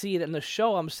going to see it in the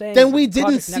show. I'm saying... Then we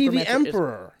didn't see the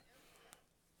Emperor.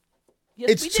 Yes,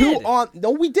 it's we too did. on.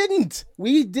 No, we didn't.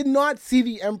 We did not see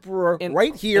the Emperor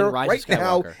right here, right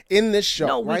now, in this show.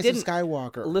 No, we Rise didn't. of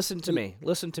Skywalker. Listen to me.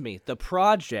 Listen to me. The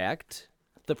project's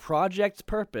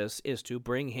purpose is to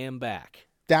bring him back.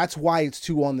 That's why it's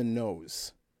too on the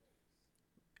nose.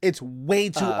 It's way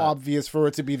too obvious for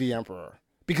it to be the Emperor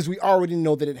because we already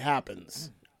know that it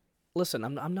happens. Listen,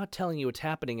 I'm not telling you it's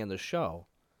happening in the show.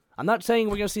 I'm not saying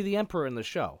we're going to see the Emperor in the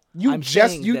show. You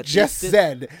just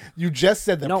said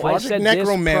that Project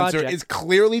Necromancer is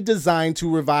clearly designed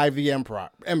to revive the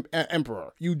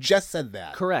Emperor. You just said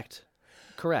that. Correct.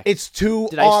 It's too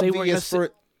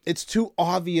it's too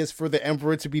obvious for the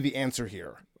Emperor to be the answer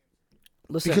here.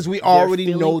 Listen, because we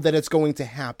already know that it's going to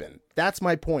happen. That's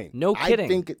my point. No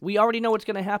kidding. We already know what's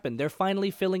going to happen. They're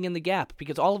finally filling in the gap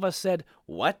because all of us said,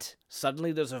 "What?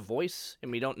 Suddenly there's a voice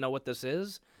and we don't know what this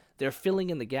is?" They're filling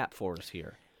in the gap for us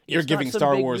here. You're giving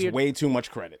Star Wars way too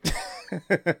much credit.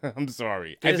 I'm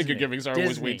sorry. Disney. I think you're giving Star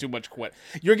Wars way too much credit.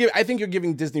 I think you're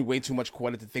giving Disney way too much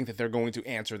credit to think that they're going to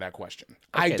answer that question.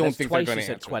 Okay, I don't think they're going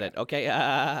to answer credit. That.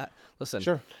 Okay, listen.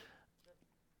 Sure.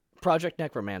 Project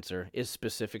Necromancer is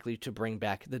specifically to bring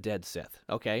back the dead Sith,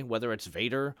 okay? Whether it's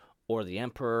Vader or the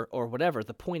Emperor or whatever,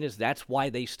 the point is that's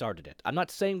why they started it. I'm not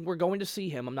saying we're going to see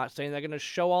him. I'm not saying they're going to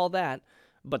show all that,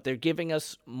 but they're giving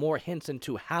us more hints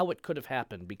into how it could have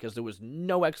happened because there was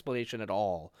no explanation at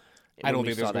all. I don't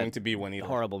think there's going to be one either.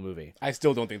 Horrible movie. I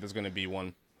still don't think there's going to be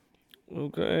one.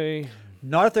 Okay.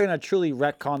 Not if they're going to truly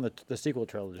retcon the sequel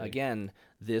trilogy. Again,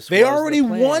 they already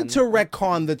want to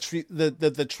retcon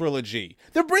the trilogy.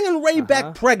 They're bringing Rey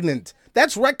back pregnant.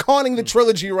 That's retconning the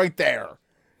trilogy right there.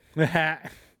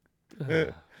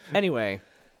 Anyway,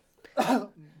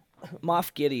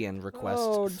 Moff Gideon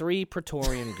requests 3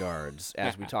 Praetorian guards.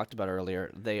 As we talked about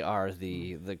earlier, they are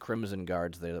the Crimson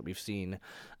Guards there that we've seen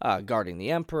guarding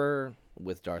the Emperor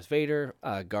with Darth Vader,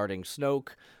 guarding Snoke.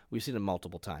 We've seen them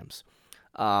multiple times.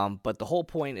 But the whole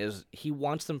point is he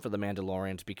wants them for the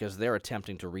Mandalorians because they're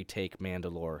attempting to retake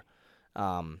Mandalore.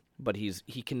 But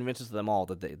he convinces them all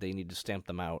that they need to stamp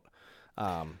them out.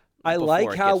 I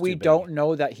like how we don't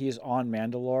know that he's on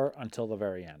Mandalore until the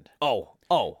very end. Oh,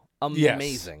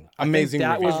 amazing. Yes. Amazing.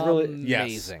 That was really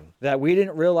amazing. Yes. That we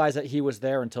didn't realize that he was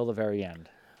there until the very end.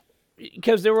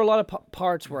 Because there were a lot of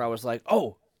parts where I was like,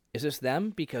 oh, is this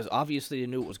them? Because obviously they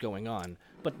knew what was going on.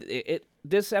 But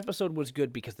this episode was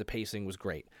good because the pacing was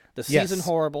great. The season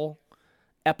horrible,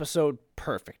 episode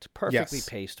perfect. Perfectly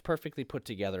paced, perfectly put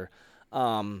together.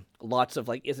 Lots of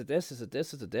like, is it this? Is it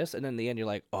this? Is it this? And then in the end you're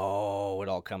like, oh, it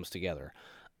all comes together.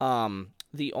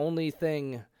 The only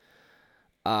thing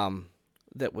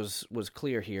that was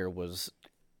clear here was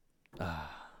I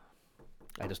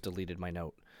just deleted my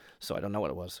note, so I don't know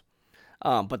what it was.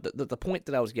 But the point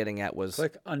that I was getting at was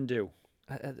click undo.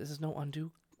 This is no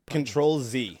undo. Control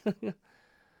Z.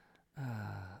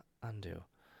 Undo.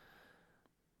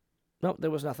 Nope, there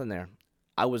was nothing there.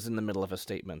 I was in the middle of a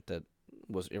statement that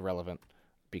was irrelevant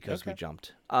because we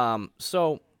jumped.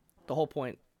 So the whole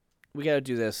point, we got to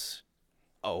do this.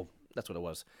 Oh, that's what it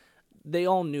was. They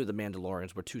all knew the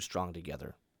Mandalorians were too strong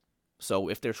together. So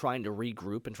if they're trying to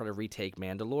regroup and try to retake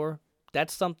Mandalore,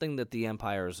 that's something that the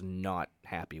Empire is not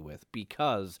happy with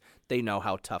because they know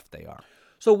how tough they are.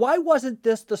 So why wasn't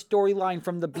this the storyline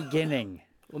from the beginning?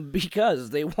 Because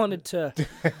they wanted to...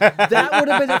 That would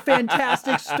have been a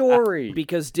fantastic story.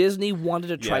 Because Disney wanted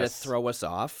to try to throw us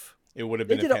off. It would have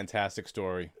been a fantastic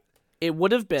story. It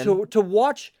would have been... To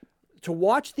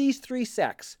watch these 3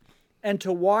 sects and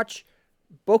to watch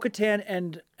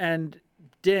Bo-Katan and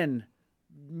Din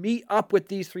meet up with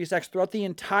these 3 sects throughout the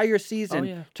entire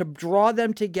season to draw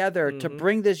them together, to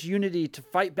bring this unity, to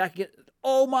fight back against...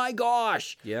 Oh my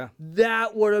gosh. Yeah.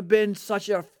 That would have been such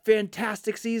a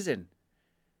fantastic season.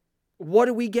 What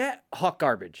do we get? Hot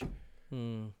garbage.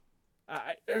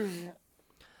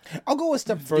 I'll go a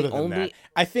step further than that.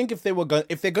 I think if they're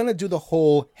gonna do the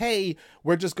whole, hey,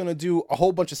 we're just gonna do a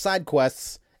whole bunch of side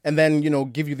quests and then,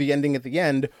 give you the ending at the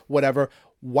end, whatever,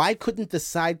 why couldn't the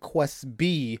side quests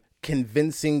be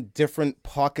convincing different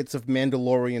pockets of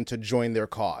to join their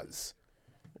cause?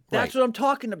 That's what I'm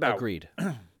talking about. Agreed.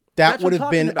 That would have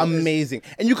been amazing.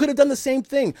 And you could have done the same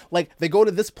thing. Like, they go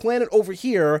to this planet over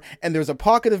here, and there's a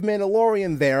pocket of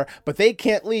Mandalorian there, but they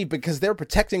can't leave because they're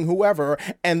protecting whoever,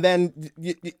 and then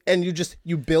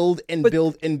you build and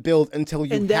build and build until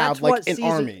you have, like, an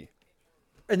army.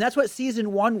 and that's what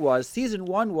season 1 was. Season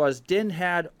 1 was Din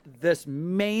had this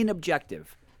main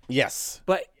objective. Yes.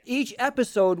 But each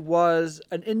episode was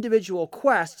an individual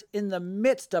quest in the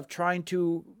midst of trying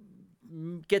to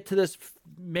get to this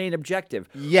main objective.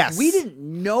 Yes. We didn't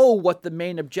know what the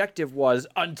main objective was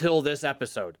until this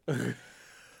episode.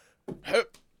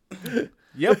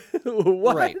 Yep.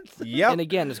 What? Right. Yep. And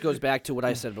again, this goes back to what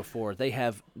I said before. They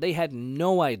had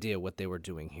no idea what they were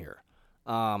doing here.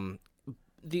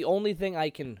 The only thing I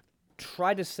can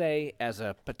try to say as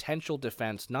a potential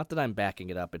defense, not that I'm backing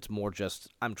it up, it's more just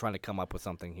I'm trying to come up with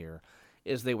something here,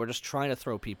 is they were just trying to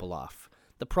throw people off.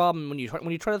 The problem when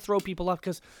you try to throw people off,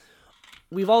 because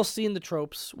we've all seen the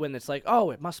tropes when it's like, oh,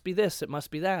 it must be this, it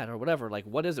must be that, or whatever. Like,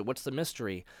 what is it? What's the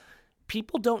mystery?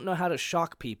 People don't know how to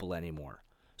shock people anymore.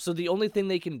 So the only thing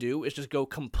they can do is just go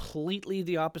completely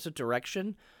the opposite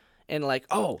direction and like,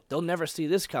 oh, they'll never see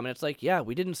this coming. It's like, yeah,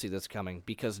 we didn't see this coming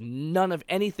because none of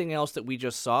anything else that we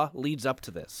just saw leads up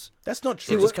to this. That's not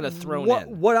true. It's just kind of thrown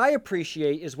in. What I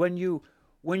appreciate is when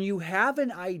you have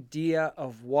an idea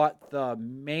of what the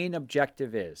main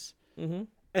objective is, and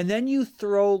then you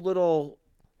throw little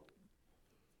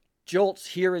jolts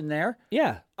here and there.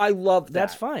 Yeah, I love that.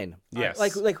 that's fine. Yes.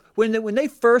 Like when they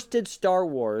first did Star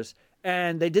Wars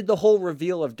and they did the whole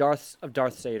reveal of Darth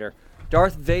Vader.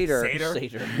 Darth Vader.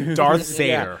 Seder. Darth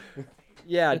Vader.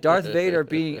 Yeah, Darth Vader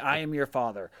being I am your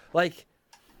father. Like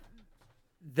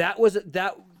that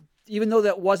even though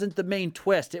that wasn't the main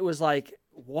twist, it was like,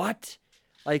 what?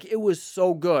 Like it was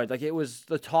so good. Like it was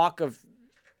the talk of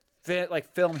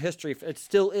film history. It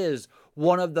still is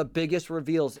one of the biggest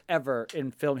reveals ever in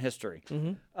film history.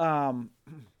 I'll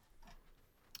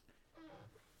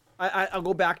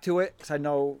go back to it because I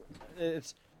know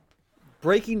it's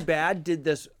Breaking Bad did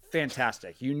this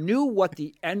fantastic. You knew what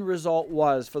the end result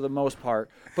was for the most part,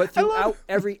 but throughout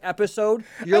every episode,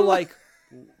 you're like,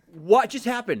 what just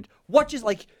happened? What just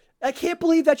like, I can't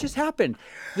believe that just happened.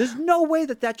 There's no way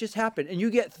that just happened. And you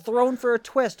get thrown for a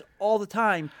twist all the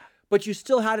time, but you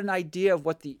still had an idea of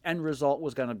what the end result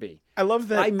was going to be. I love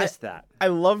that. I missed that. I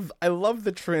love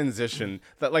the transition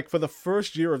that, like, for the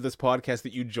first year of this podcast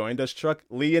that you joined us, Chuck,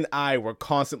 Lee and I were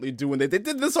constantly doing that. They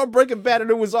did this on Breaking Bad, and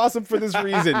it was awesome for this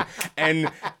reason.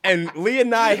 and Lee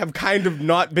and I have kind of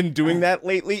not been doing that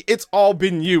lately. It's all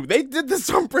been you. They did this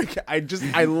on Breaking.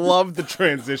 I love the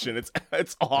transition.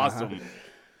 It's awesome.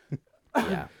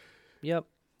 Yeah. Yep.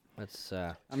 That's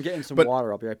I'm getting some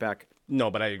water. I'll be right back. No,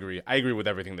 but I agree. I agree with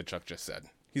everything that Chuck just said.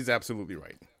 He's absolutely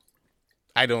right.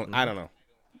 I don't know.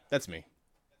 That's me.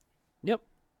 Yep.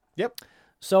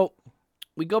 So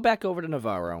we go back over to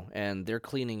Navarro, and they're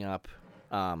cleaning up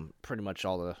pretty much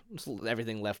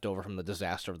everything left over from the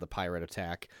disaster of the pirate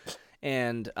attack.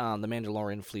 And the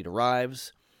Mandalorian fleet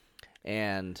arrives.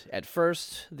 And at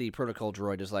first, the protocol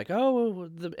droid is like, "Oh,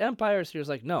 the Empire's here." It's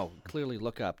like, no, clearly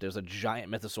look up. There's a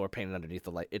giant mythosaur painted underneath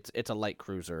the light. It's a light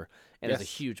cruiser, and it's a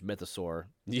huge mythosaur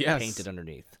painted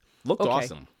underneath. Looked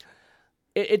awesome.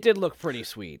 It did look pretty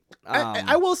sweet.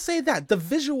 I will say that the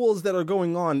visuals that are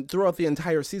going on throughout the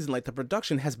entire season, like the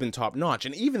production has been top notch,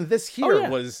 and even this here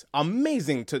was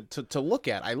amazing to look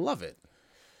at. I love it.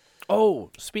 Oh,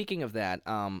 speaking of that,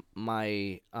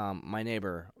 my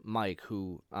neighbor Mike,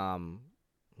 who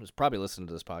was probably listening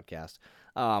to this podcast,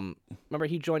 remember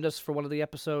he joined us for one of the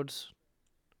episodes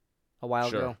a while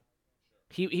ago.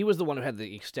 He was the one who had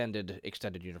the extended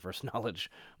universe knowledge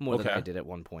more than I did at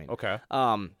one point. Okay.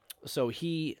 So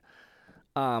he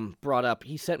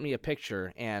he sent me a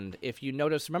picture, and if you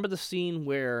notice, remember the scene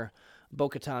where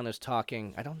Bo-Katan is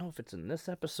talking? I don't know if it's in this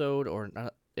episode or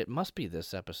not. It must be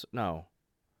this episode. No.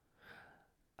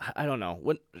 I don't know.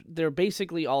 When they're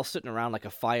basically all sitting around like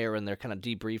a fire and they're kind of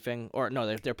debriefing, or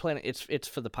no, they're planning. It's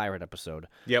for the pirate episode.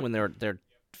 Yep. When they're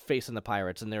facing the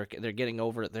pirates and they're getting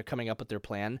over it. They're coming up with their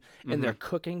plan and they're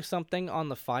cooking something on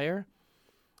the fire.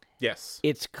 Yes.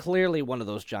 It's clearly one of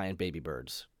those giant baby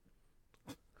birds.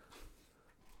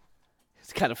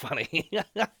 It's kind of funny,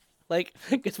 like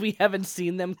because we haven't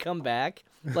seen them come back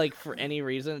like for any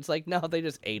reason. It's like no, they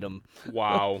just ate them.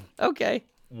 Wow. Okay.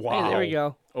 Wow. Hey, there we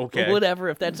go. Okay. Well, whatever.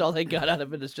 If that's all they got out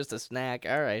of it, it's just a snack.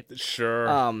 All right.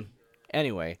 Sure.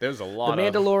 Anyway, there's a lot. The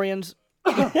Mandalorians.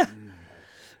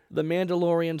 The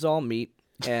Mandalorians all meet,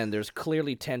 and there's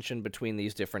clearly tension between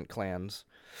these different clans.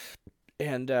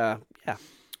 And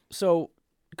so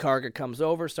Karga comes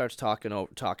over, starts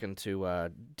talking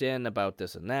to Din about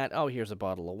this and that. Oh, here's a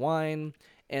bottle of wine,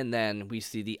 and then we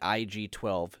see the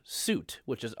IG-12 suit,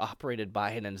 which is operated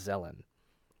by an Anzellan.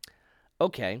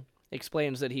 Okay.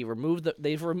 Explains that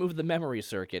they've removed the memory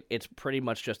circuit. It's pretty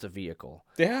much just a vehicle.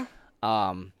 Yeah.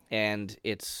 And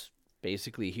it's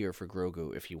basically here for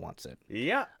Grogu if he wants it.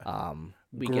 Yeah.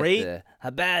 We Great. get the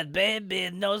a bad baby,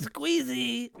 no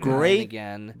squeezy. Great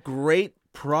again. Great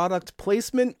product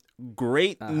placement.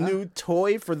 Great new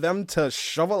toy for them to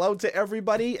shovel out to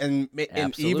everybody, and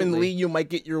evenly you might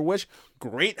get your wish.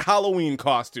 Great Halloween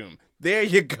costume. There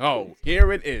you go.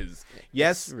 Here it is.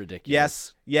 Yes. It's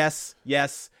ridiculous.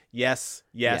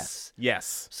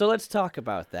 Yes. So let's talk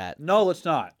about that. No, let's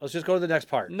not. Let's just go to the next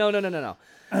part. No.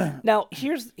 Now,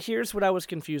 here's what I was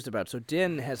confused about. So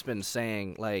Din has been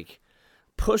saying, like,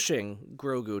 pushing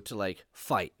Grogu to, like,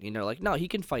 fight. You know, like, no, he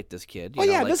can fight this kid. You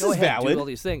know, like, this go is ahead, valid. Do all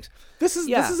these things. This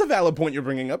is a valid point you're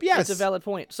bringing up. Yes, it's a valid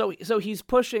point. So he's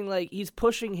pushing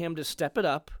him to step it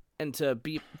up and to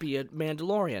be a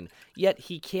Mandalorian. Yet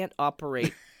he can't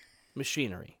operate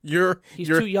machinery. He's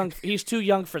too young. He's too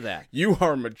young for that. You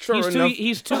are mature enough.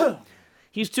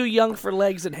 He's too young for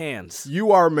legs and hands.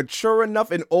 You are mature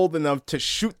enough and old enough to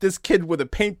shoot this kid with a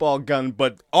paintball gun,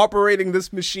 but operating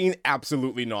this machine,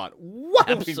 absolutely not. What?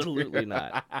 Absolutely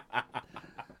not.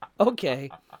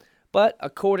 Okay. But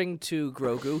according to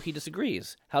Grogu, he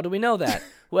disagrees. How do we know that?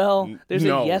 Well, there's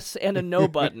a yes and a no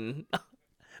button.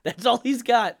 That's all he's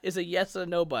got is a yes and a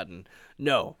no button.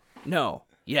 No,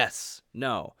 yes,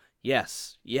 no.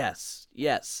 Yes.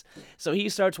 So he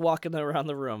starts walking around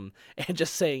the room and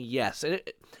just saying yes. And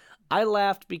I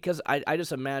laughed because I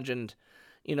just imagined,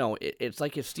 you know, it's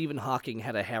like if Stephen Hawking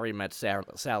had a Harry Met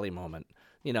Sally moment.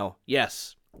 You know,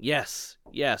 yes. That's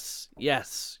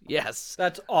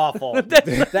awful.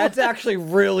 That's actually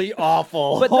really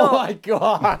awful. But no, oh my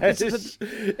god!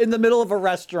 In the middle of a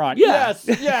restaurant. Yeah.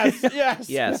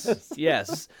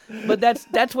 Yes. But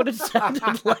that's what it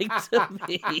sounded like to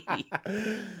me.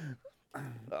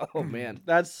 Oh man,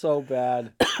 that's so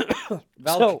bad.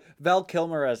 Val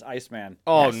Kilmer as Iceman.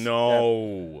 Oh yes.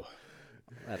 No,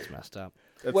 that's messed up.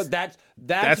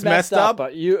 That's messed up.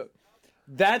 But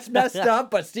that's messed up.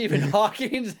 But Stephen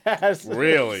Hawking has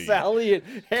really Sally and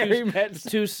Harry met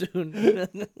too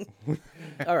soon.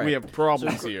 All right, we have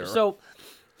problems here. So,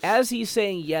 as he's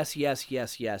saying yes,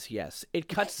 it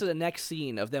cuts to the next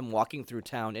scene of them walking through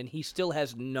town, and he still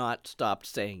has not stopped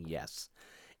saying yes.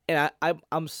 And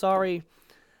I'm sorry,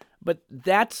 but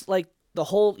that's like the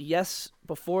whole yes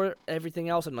before everything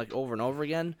else and like over and over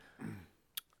again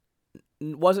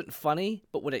wasn't funny,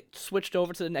 but when it switched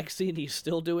over to the next scene, he's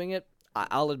still doing it.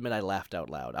 I'll admit I laughed out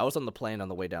loud. I was on the plane on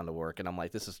the way down to work, and I'm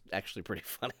like, this is actually pretty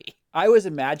funny. I was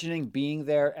imagining being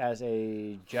there as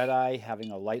a Jedi, having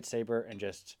a lightsaber, and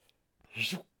just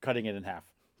cutting it in half.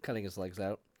 Cutting his legs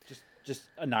out. Just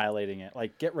annihilating it.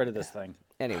 Like, get rid of this thing.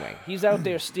 Anyway, he's out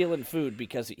there stealing food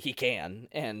because he can,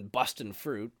 and busting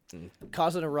fruit, and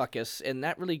causing a ruckus, and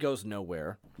that really goes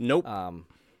nowhere. Nope.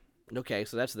 Okay,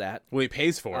 so that's that. Well, he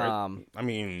pays for it. I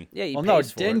mean... Yeah, he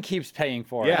pays for it. Din keeps paying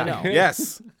for it. Yeah, I know.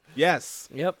 Yes.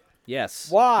 Yep.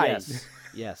 Yes. Why?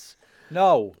 Yes.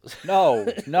 No.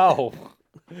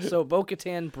 So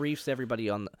Bo-Katan briefs everybody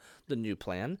on the new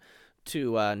plan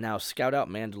to now scout out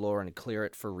Mandalore and clear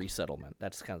it for resettlement.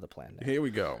 That's kind of the plan now. Here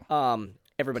we go.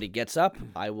 Everybody gets up.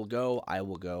 I will go.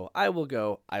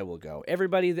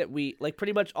 Everybody that we like,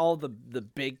 pretty much all the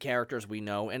big characters we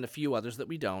know and a few others that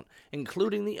we don't,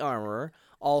 including the armorer,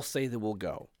 all say that we'll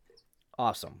go.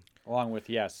 Awesome. Along with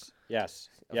yes. Of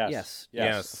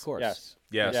course.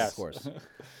 Yes. Of course.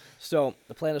 So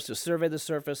the plan is to survey the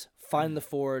surface, find the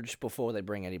forge before they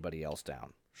bring anybody else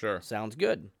down. Sure. Sounds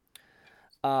good.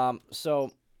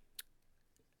 So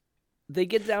they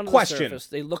get down to the surface.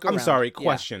 They look around. I'm sorry.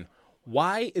 Question. Yeah.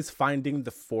 Why is finding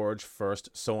the forge first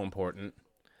so important?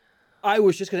 I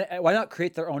was just gonna. Why not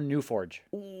create their own new forge?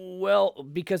 Well,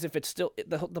 because if it's still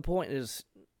the point is,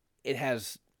 it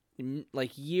has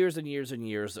like years and years and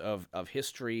years of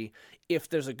history. If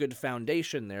there's a good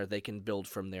foundation there, they can build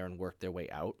from there and work their way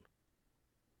out.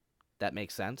 That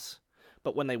makes sense.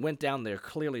 But when they went down there,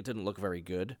 clearly it didn't look very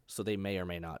good, so they may or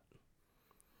may not.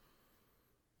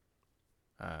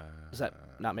 Does that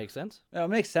not make sense? No, it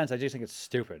makes sense. I just think it's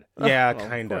stupid. Yeah,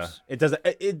 kind of. It doesn't.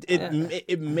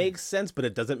 It makes sense, but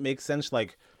it doesn't make sense.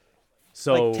 Like,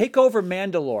 so like, take over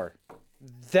Mandalore,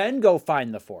 then go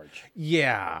find the forge.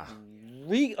 Yeah.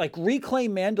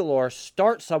 Reclaim Mandalore,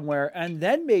 start somewhere, and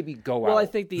then maybe go out. Well, I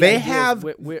think they have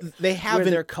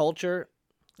their culture.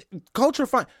 Culture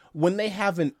fine. When they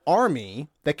have an army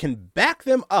that can back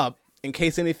them up in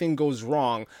case anything goes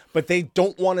wrong, but they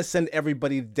don't want to send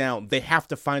everybody down. They have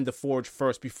to find the forge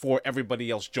first before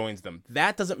everybody else joins them.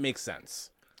 That doesn't make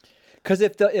sense. Because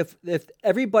if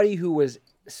everybody who was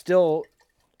still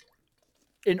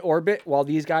in orbit while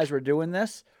these guys were doing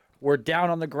this were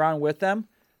down on the ground with them,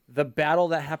 the battle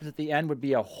that happens at the end would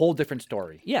be a whole different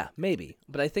story. Yeah, maybe.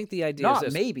 But I think the idea Not is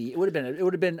this. maybe. It would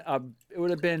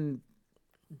have been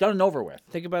done and over with.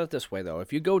 Think about it this way, though.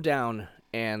 If you go down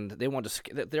and they want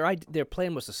to, their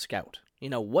plan was to scout.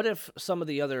 What if some of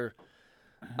the other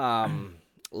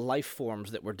life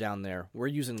forms that were down there were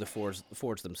using the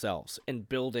forge themselves and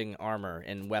building armor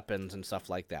and weapons and stuff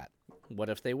like that? What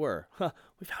if they were?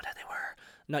 We found out they were.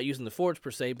 Not using the forge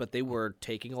per se, but they were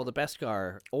taking all the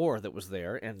Beskar ore that was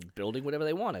there and building whatever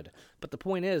they wanted. But the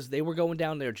point is, they were going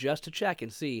down there just to check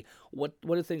and see what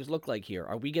do things look like here.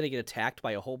 Are we going to get attacked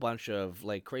by a whole bunch of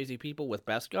crazy people with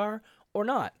Beskar or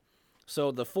not?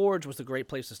 So the forge was a great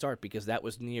place to start because that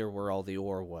was near where all the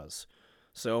ore was.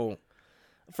 So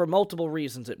for multiple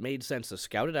reasons, it made sense to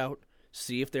scout it out,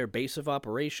 see if their base of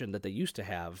operation that they used to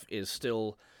have is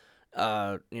still,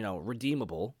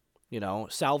 redeemable.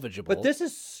 Salvageable. But this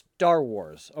is Star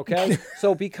Wars, okay?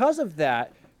 So because of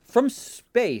that, from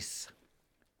space,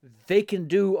 they can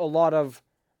do a lot of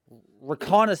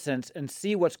reconnaissance and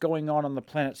see what's going on the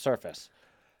planet's surface.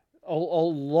 A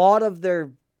lot of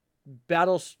their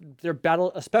battles,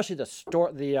 especially the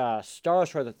Star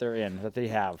Destroyer that they're in, that they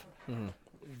have,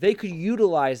 they could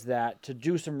utilize that to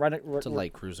do some it's a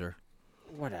light cruiser.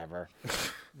 Whatever.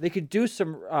 They could do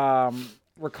some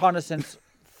reconnaissance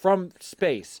from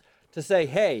space to say,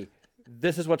 hey,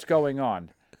 this is what's going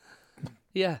on.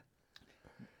 Yeah.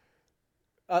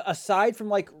 Aside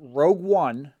from Rogue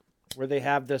One, where they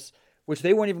have this, which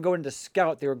they weren't even going to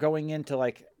scout, they were going in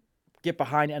to get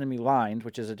behind enemy lines,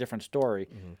 which is a different story.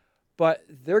 Mm-hmm. But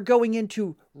they're going in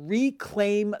to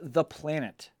reclaim the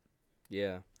planet.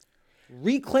 Yeah.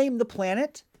 Reclaim the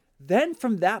planet. Then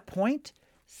from that point,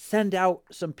 send out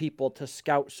some people to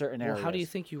scout certain areas. Well, how do you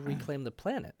think you reclaim the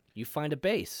planet? You find a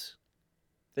base.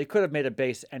 They could have made a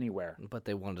base anywhere. But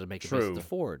they wanted to make a base at the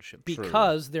Forge.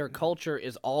 Because their culture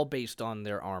is all based on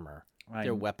their armor.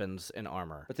 Their weapons and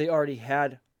armor. But they already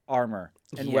had armor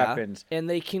and weapons. And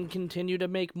they can continue to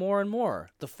make more and more.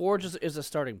 The Forge is a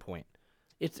starting point.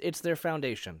 It's their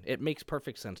foundation. It makes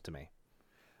perfect sense to me.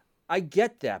 I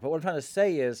get that. But what I'm trying to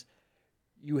say is,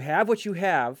 you have what you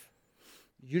have.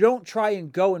 You don't try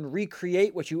and go and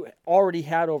recreate what you already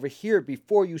had over here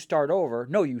before you start over.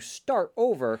 No, you start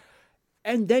over.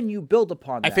 And then you build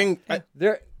upon that. I think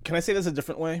can I say this a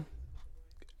different way?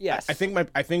 Yes. I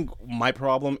think my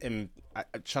problem, and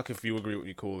Chuck, if you agree with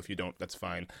me, cool. If you don't, that's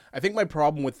fine. I think my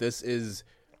problem with this is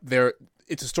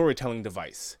it's a storytelling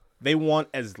device. They want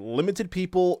as limited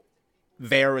people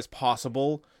there as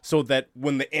possible, so that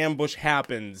when the ambush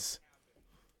happens,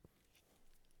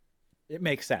 it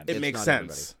makes sense. It makes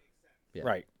sense. Yeah.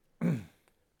 Right.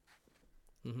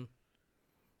 Mm-hmm.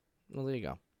 Well, there you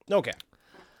go. Okay.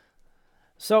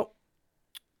 So,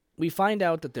 we find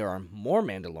out that there are more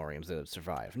Mandalorians that have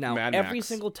survived. Now,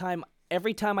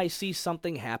 every time I see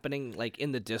something happening,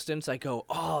 in the distance, I go,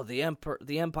 "Oh, the Empire,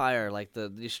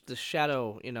 the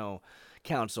Shadow,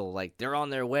 Council, they're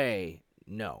on their way."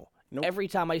 No. Nope. Every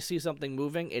time I see something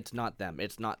moving, it's not them.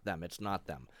 It's not them. It's not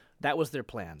them. That was their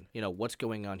plan. What's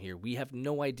going on here? We have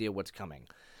no idea what's coming.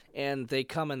 And they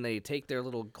come and they take their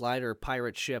little glider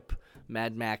pirate ship,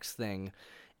 Mad Max thing,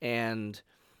 and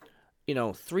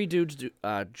 3 dudes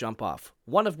jump off,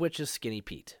 one of which is Skinny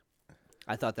Pete.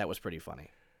 I thought that was pretty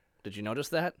funny. Did you notice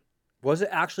that? Was it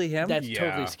actually him? That's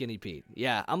totally Skinny Pete.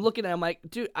 Yeah, I'm looking at him like,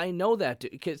 dude, I know that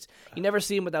dude, because you never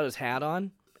see him without his hat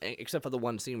on, except for the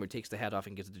one scene where he takes the hat off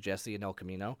and gives it to Jesse in El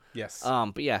Camino. Yes.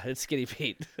 But yeah, it's Skinny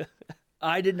Pete.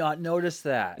 I did not notice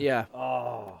that. Yeah.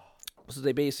 Oh. So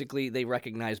they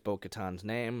recognize Bo-Katan's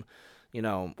name,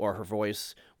 or her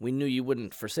voice. "We knew you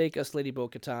wouldn't forsake us, Lady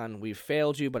Bo-Katan. We've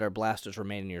failed you, but our blasters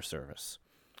remain in your service."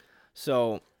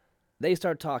 So they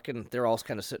start talking. They're all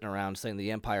kind of sitting around saying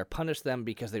the Empire punished them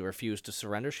because they refused to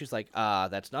surrender. She's like,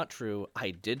 that's not true.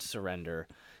 I did surrender.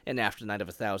 And after the Night of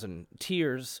 1,000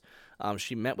 Tears,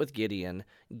 she met with Gideon,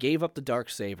 gave up the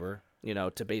Darksaber,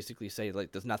 to basically say,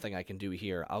 there's nothing I can do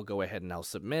here. I'll go ahead and I'll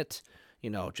submit,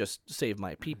 just save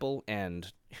my people.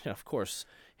 And, of course,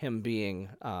 him being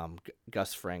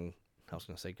Gus Fring, I was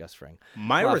going to say Gus Fring.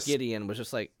 Gideon was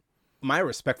just like... My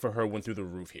respect for her went through the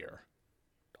roof here.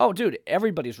 Oh, dude,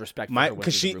 everybody's respect for her went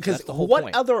through the roof. That's the whole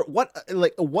point.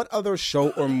 What other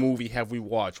show or movie have we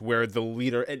watched where the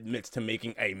leader admits to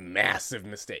making a massive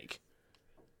mistake?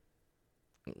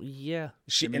 Yeah.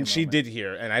 She did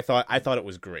here, and I thought it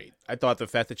was great. I thought the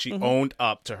fact that she owned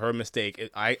up to her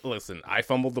mistake. I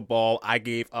fumbled the ball. I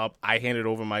gave up. I handed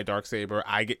over my Darksaber.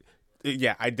 I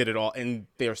did it all, and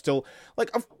they're still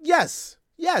yes,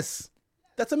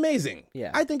 that's amazing.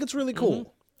 Yeah, I think it's really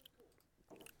cool.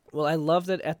 Well, I love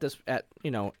that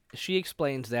she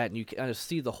explains that, and you kind of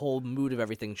see the whole mood of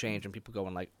everything change, and people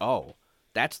going like, "Oh,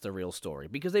 that's the real story,"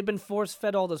 because they've been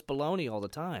force-fed all this baloney all the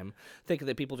time, thinking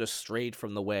that people just strayed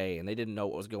from the way and they didn't know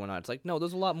what was going on. It's like, no,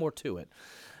 there's a lot more to it.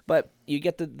 But you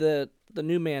get the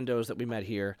new Mandos that we met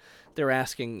here. They're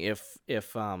asking if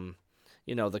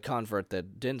the convert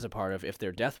that Din's a part of, if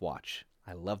they're Death Watch.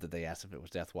 I love that they asked if it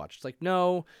was Death Watch. It's like,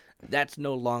 no, that's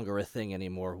no longer a thing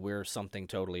anymore. We're something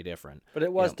totally different. But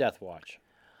it was Death Watch.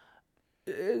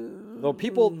 The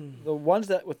ones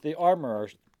that with the armor,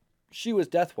 she was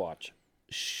Death Watch.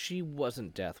 She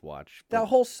wasn't Death Watch. That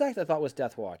whole sect I thought was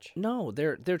Death Watch. No,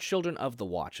 they're children of the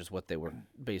Watch is what they were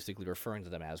basically referring to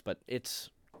them as. But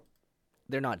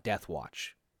they're not Death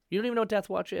Watch. You don't even know what Death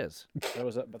Watch is. I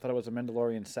thought it was a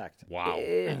Mandalorian sect. Wow.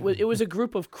 It was a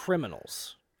group of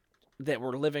criminals that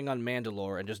were living on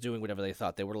Mandalore and just doing whatever they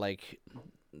thought. They were like,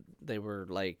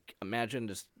 imagine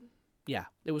just, yeah,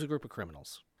 it was a group of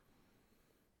criminals.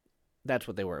 That's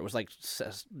what they were. It was like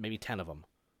maybe 10 of them.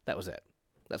 That was it.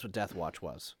 That's what Death Watch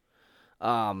was.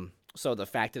 So the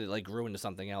fact that it like grew into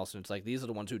something else, and it's like these are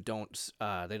the ones who don't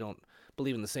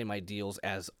believe in the same ideals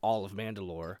as all of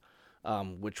Mandalore,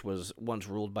 which was once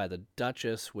ruled by the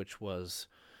Duchess, which was.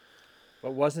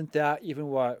 But wasn't that even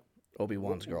what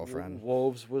Obi-Wan's girlfriend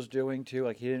Wolves was doing too?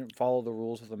 Like he didn't follow the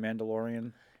rules of the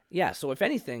Mandalorian. Yeah, so if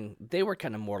anything, they were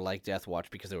kind of more like Death Watch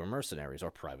because they were mercenaries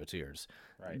or privateers.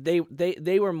 Right.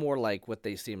 They were more like what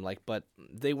they seemed like, but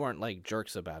they weren't like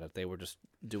jerks about it. They were just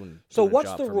doing. So doing a what's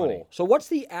job the for rule? money. So what's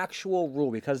the actual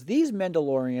rule? Because these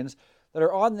Mandalorians that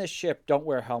are on this ship don't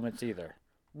wear helmets either.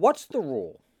 What's the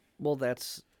rule? Well,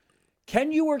 that's.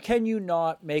 Can you or can you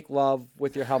not make love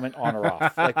with your helmet on or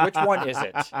off? Like, which one is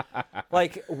it?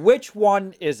 Like, which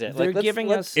one is it? They're like,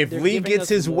 giving us. If they're Lee giving gets us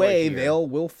his more way, here.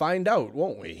 we'll find out,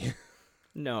 won't we?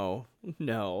 No.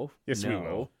 Yes, no, we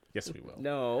will. Yes, we will.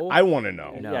 No. I want to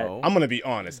know. No. I'm gonna be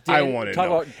honest. I want to talk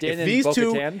know about Din and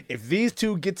Bo-Katan? if these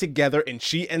two get together and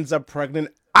she ends up pregnant.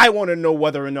 I want to know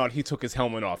whether or not he took his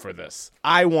helmet off for this.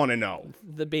 I want to know.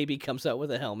 The baby comes out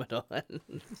with a helmet on.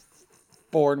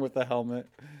 Born with a helmet.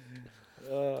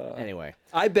 Anyway,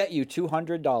 I bet you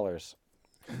 $200.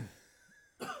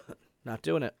 not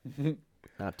doing it.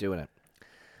 Not doing it.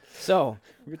 So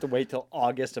We have to wait till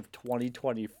August of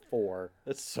 2024.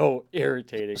 That's so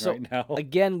irritating right now.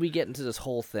 Again, we get into this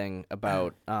whole thing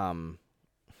about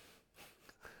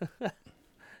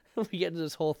we get into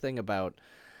this whole thing about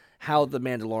how the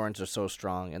Mandalorians are so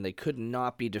strong and they could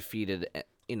not be defeated,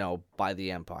 by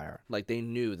the Empire. Like they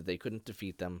knew that they couldn't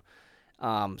defeat them.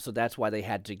 So that's why they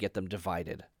had to get them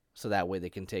divided. So that way they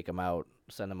can take them out,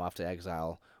 send them off to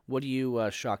exile. What are you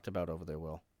shocked about over there,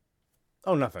 Will?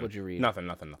 Oh, nothing. What'd you read?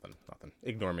 Nothing.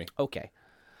 Ignore me. Okay.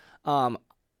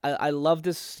 I love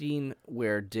this scene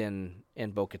where Din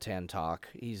and Bo-Katan talk.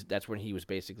 That's when he was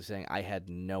basically saying, I had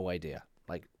no idea.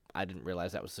 Like, I didn't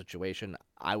realize that was the situation.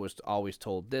 I was always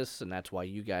told this, and that's why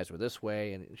you guys were this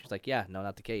way. And she's like, yeah, no,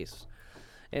 not the case.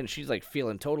 And she's like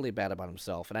feeling totally bad about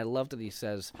himself. And I love that he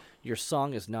says, your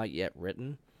song is not yet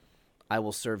written. I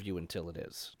will serve you until it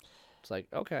is. It's like,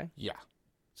 okay. Yeah.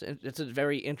 It's a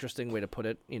very interesting way to put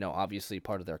it. Obviously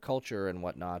part of their culture and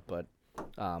whatnot, but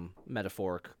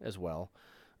metaphoric as well.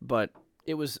 But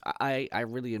it was I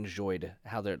really enjoyed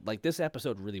how they're like this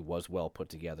episode really was well put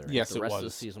together. Yes, if the rest of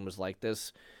the season was like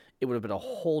this, it would have been a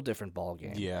whole different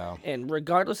ballgame. Yeah. And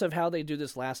regardless of how they do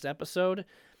this last episode,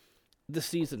 the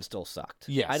season still sucked.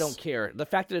 Yes. I don't care. The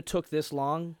fact that it took this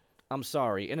long, I'm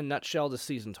sorry. In a nutshell, the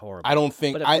season's horrible. I don't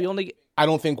think But if we only I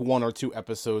don't think 1 or 2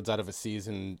 episodes out of a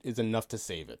season is enough to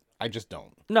save it. I just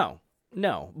don't. No.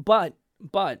 But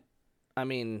I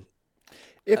mean,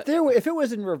 if it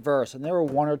was in reverse and there were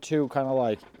 1 or 2 kind of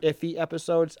like iffy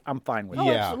episodes, I'm fine with it.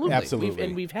 Yeah, absolutely.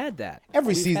 absolutely. We've had that. Every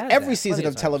We've season, had every that season plenty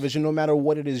of times. television, no matter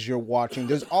what it is you're watching,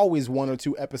 there's always 1 or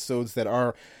 2 episodes that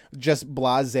are just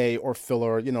blasé or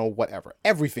filler, whatever.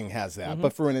 Everything has that. Mm-hmm.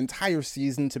 But for an entire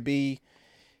season to be,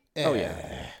 Oh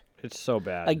yeah. It's so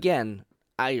bad. Again,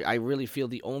 I really feel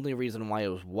the only reason why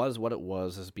it was what it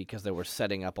was is because they were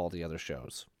setting up all the other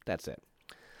shows. That's it.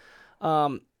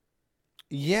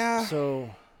 yeah. So,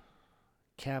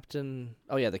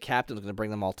 the captain's going to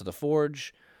bring them all to the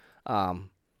forge, and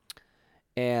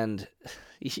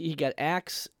you got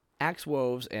Axe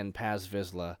Woves and Paz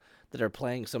Vizsla that are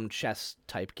playing some chess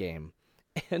type game,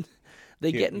 and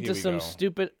they get into some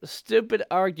stupid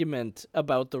argument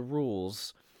about the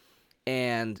rules.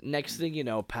 And next thing you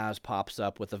know, Paz pops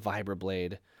up with a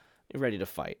vibroblade, ready to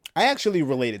fight. I actually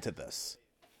related to this.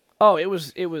 Oh, it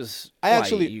was.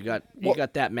 You got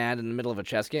that mad in the middle of a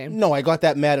chess game? No, I got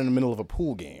that mad in the middle of a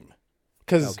pool game.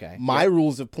 Because Okay. my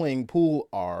rules of playing pool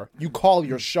are you call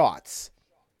your shots.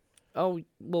 Oh,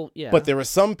 well, yeah. But there are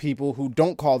some people who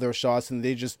don't call their shots and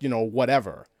they just,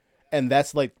 whatever. And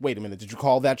that's like, wait a minute, did you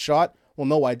call that shot? Well,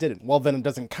 no, I didn't. Well, then it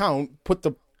doesn't count. Put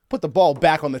the ball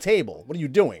back on the table. What are you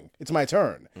doing? It's my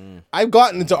turn. I've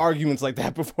gotten into arguments like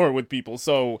that before with people,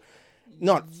 so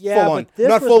not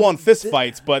full on fist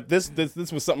fights, but this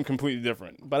was something completely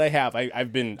different. But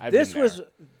I've been there.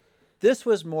 This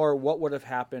was more what would have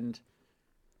happened.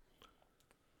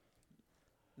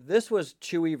 This was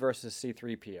Chewie versus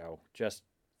C-3PO just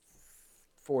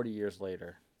 40 years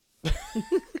later.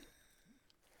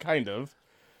 Kind of.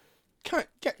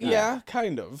 Yeah,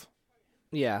 kind of.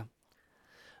 Yeah.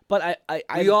 But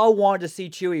we all wanted to see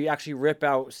Chewie actually rip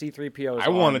out C-3PO's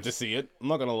arms. wanted to see it. I'm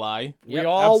not going to lie. We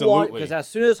all wanted, because as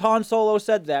soon as Han Solo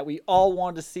said that, we all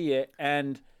wanted to see it,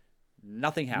 and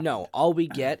nothing happened. No, all we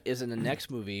get is in the next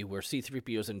movie where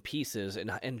C-3PO's in pieces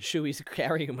and Chewie's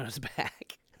carrying him on his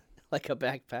back like a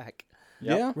backpack.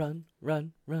 Yep. Yeah. Run,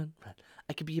 run, run, run.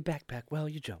 I could be a backpack while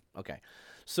you jump. Okay.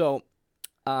 So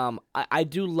I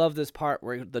do love this part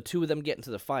where the two of them get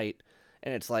into the fight,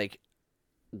 and it's like,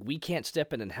 we can't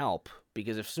step in and help,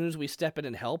 because as soon as we step in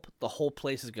and help, the whole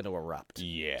place is going to erupt.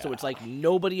 Yeah. So it's like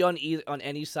nobody on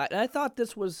any side. And I thought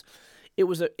it was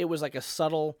like a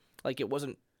subtle, like it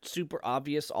wasn't super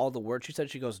obvious all the words she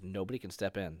said. She goes, nobody can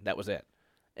step in. That was it.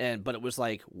 But it was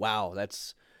like, wow,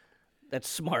 that's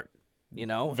smart.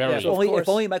 Very.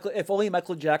 If only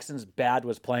Michael Jackson's Bad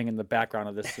was playing in the background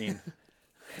of this scene.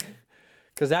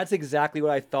 Because that's exactly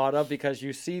what I thought of, because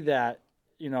you see that,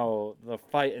 the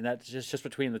fight, and that's just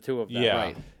between the two of them.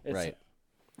 Yeah. Right.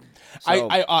 So,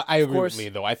 I agree with Lee,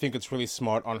 though. I think it's really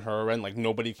smart on her end. Like,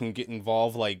 nobody can get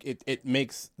involved. Like, it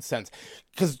makes sense.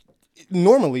 Because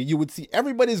normally you would see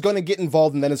everybody's going to get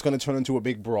involved and then it's going to turn into a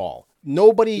big brawl.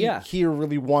 Nobody here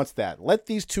really wants that. Let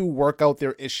these two work out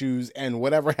their issues, and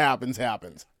whatever happens,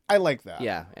 happens. I like that.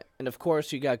 Yeah. And of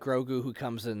course, you got Grogu, who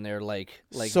comes in there like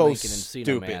so Lincoln and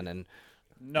Cena Man. And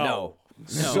No.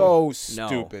 So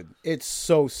stupid. It's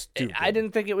so stupid. I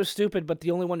didn't think it was stupid, but the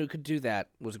only one who could do that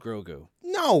was Grogu.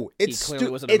 No, it's he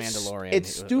clearly wasn't a Mandalorian.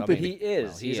 It's stupid. He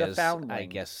is. He's a foundling. I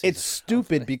guess it's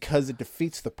stupid because it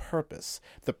defeats the purpose.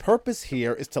 The purpose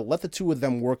here is to let the two of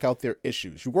them work out their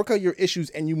issues. You work out your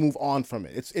issues and you move on from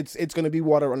it. It's going to be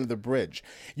water under the bridge.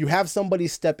 You have somebody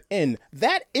step in.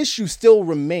 That issue still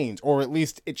remains, or at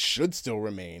least it should still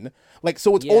remain. Like,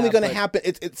 so it's only going to happen.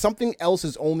 It's something else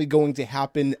is only going to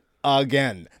happen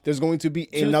again. There's going to be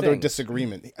another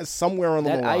disagreement somewhere on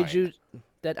the line.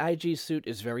 That IG suit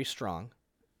is very strong.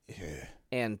 Yeah.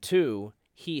 And 2,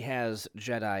 he has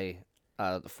Jedi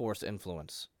Force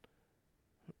influence.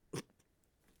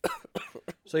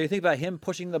 So you think about him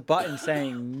pushing the button,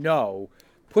 saying no.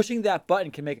 Pushing that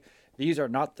button can make, these are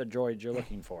not the droids you're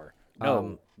looking for.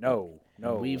 No.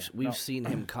 We've seen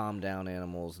him calm down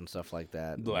animals and stuff like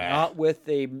that. Blah. Not with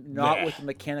a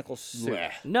mechanical suit. Blah.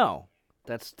 No,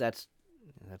 that's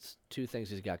 2 things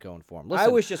he's got going for him. Listen, I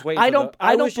was just waiting. I don't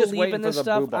believe waiting in this for the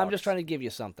stuff. boo box. I'm just trying to give you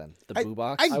something. The boo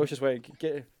box. I was just waiting.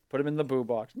 Put him in the boo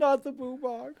box. Not the boo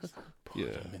box. Put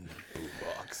them in the boo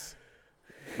box.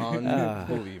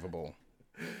 Unbelievable.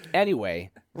 Anyway,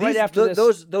 right after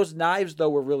this, those knives though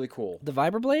were really cool. the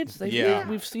vibroblades.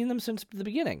 We've seen them since the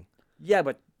beginning. Yeah,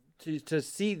 but to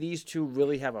see these two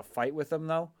really have a fight with them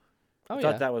though, I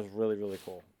thought that was really, really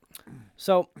cool.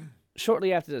 So,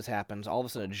 shortly after this happens, all of a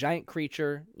sudden a giant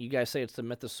creature. You guys say it's the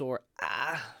mythosaur.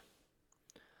 I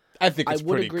think it's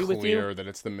pretty agree with you. clear that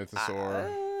it's the mythosaur.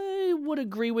 I would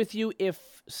agree with you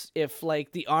if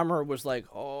like the armor was like,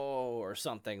 oh, or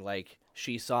something, like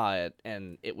she saw it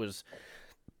and it was,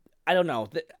 I don't know.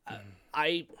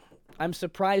 I'm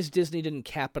surprised Disney didn't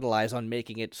capitalize on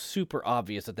making it super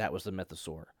obvious that was the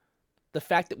mythosaur. The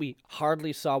fact that we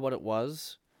hardly saw what it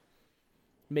was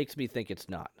makes me think it's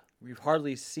not. We've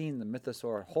hardly seen the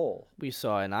mythosaur whole. We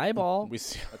saw an eyeball.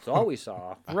 That's all we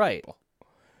saw. Right.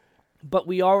 But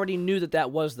we already knew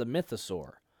that was the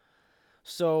mythosaur.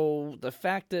 So the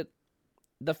fact that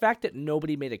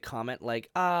nobody made a comment like,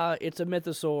 it's a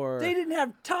mythosaur. They didn't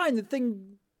have time.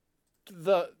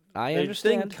 I the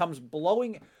understand. thing comes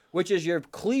blowing, which is your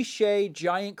cliche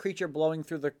giant creature blowing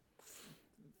through the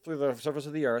surface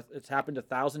of the earth. It's happened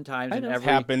 1,000 times in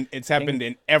every. It's happened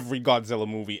in every Godzilla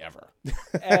movie ever.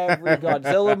 Every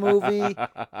Godzilla movie,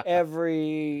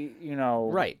 every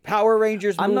right. Power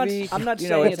Rangers movie. I'm not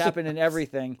saying it's happened in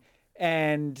everything,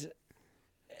 and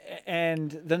then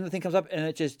the thing comes up and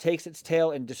it just takes its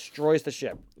tail and destroys the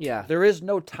ship. Yeah. There is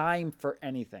no time for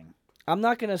anything. I'm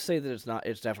not gonna say that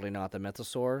it's definitely not the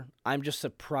mythosaur. I'm just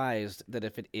surprised that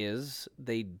if it is,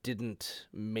 they didn't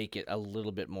make it a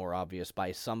little bit more obvious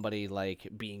by somebody like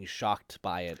being shocked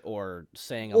by it or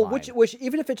saying a line. Which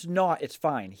even if it's not, it's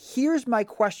fine. Here's my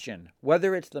question: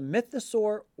 whether it's the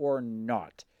mythosaur or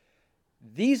not,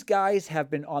 these guys have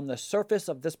been on the surface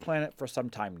of this planet for some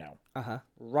time now,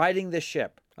 riding this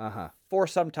ship for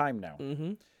some time now.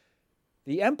 Mm-hmm.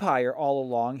 The Empire all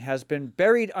along has been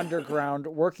buried underground,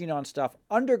 working on stuff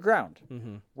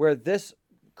underground, where this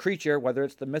creature, whether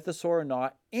it's the mythosaur or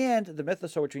not, and the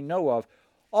mythosaur which we know of,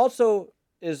 also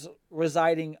is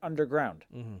residing underground.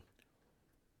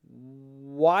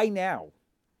 Why now?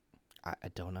 I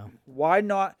don't know. Why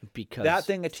not? Because that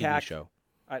thing TV attacked. show.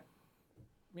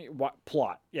 What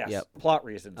plot? Yes, Yep. plot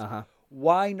reasons.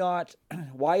 Why not?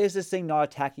 Why is this thing not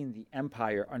attacking the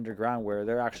Empire underground, where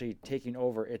they're actually taking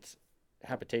over its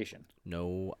habitation?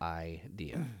 No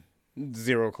idea.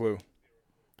 Zero clue.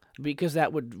 Because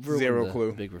that would ruin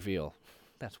the big reveal.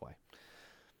 That's why.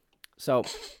 So,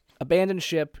 abandoned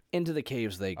ship, into the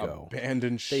caves they go.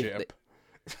 Abandoned ship.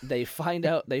 They find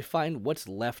what's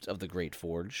left of the Great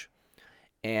Forge,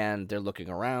 and they're looking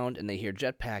around, and they hear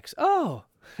jetpacks. Oh!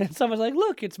 And someone's like,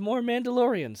 look, it's more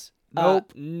Mandalorians.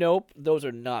 Nope, those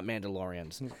are not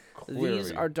Mandalorians. Clearly.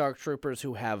 These are Dark Troopers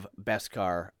who have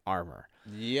Beskar armor.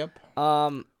 Yep.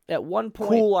 At one point...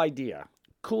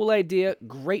 Cool idea.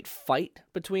 Great fight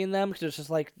between them, because it's just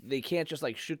like, they can't just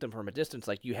like shoot them from a distance.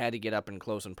 Like, you had to get up and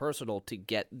close and personal to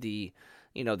get the,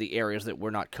 the areas that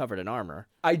were not covered in armor.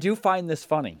 I do find this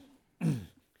funny.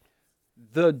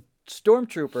 The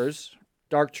stormtroopers,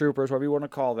 Dark Troopers, whatever you want to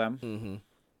call them,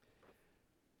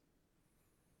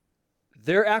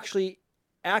 they're actually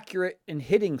accurate in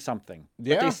hitting something.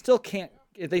 Yeah. But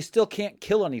they still can't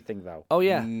kill anything, though. Oh,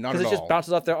 yeah. Because it just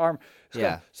bounces off their arm.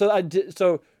 Yeah.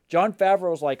 So John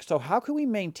Favreau's like, so how can we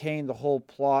maintain the whole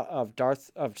plot of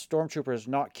stormtroopers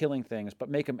not killing things, but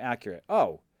make them accurate?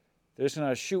 Oh, they're just going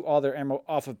to shoot all their ammo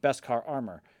off of Beskar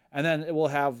armor. And then it will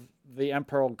have the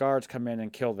Imperial guards come in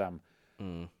and kill them.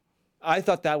 I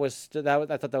thought that was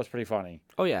pretty funny.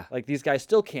 Oh, yeah. Like, these guys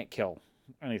still can't kill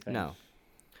anything.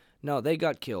 No, they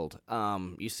got killed.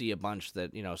 You see a bunch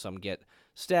that, some get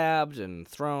stabbed and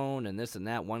thrown and this and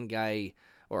that. One guy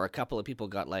or a couple of people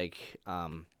got like,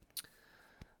 what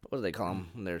do they call them?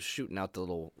 When they're shooting out the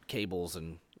little cables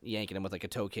and yanking them with like a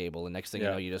tow cable. And next thing you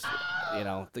know, you just,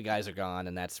 the guys are gone,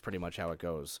 and that's pretty much how it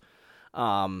goes. But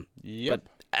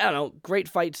I don't know. Great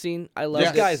fight scene. I love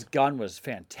this guy's gun was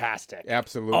fantastic.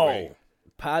 Absolutely. Oh,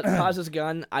 Paz's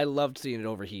gun. I loved seeing it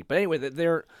overheat. But anyway,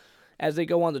 as they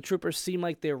go on, the troopers seem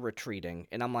like they're retreating.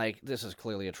 And I'm like, this is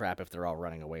clearly a trap if they're all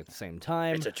running away at the same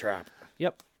time. It's a trap.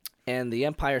 Yep. And the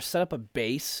Empire set up a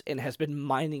base and has been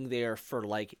mining there for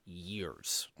like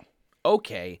years.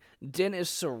 Okay, Din is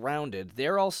surrounded.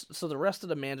 So the rest of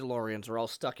the Mandalorians are all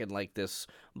stuck in like this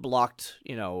blocked,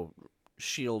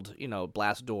 shield,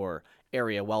 blast door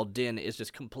area, while Din is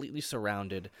just completely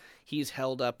surrounded. He's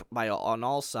held up on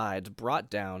all sides, brought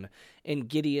down, and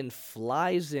Gideon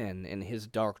flies in his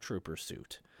Dark Trooper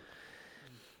suit.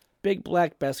 Big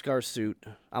black Beskar suit.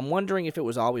 I'm wondering if it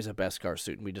was always a Beskar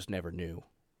suit and we just never knew.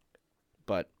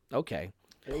 But, okay.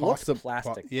 It looks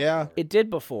plastic. Yeah. It did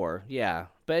before, yeah.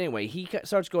 But anyway, he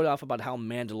starts going off about how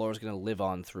Mandalore is going to live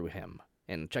on through him.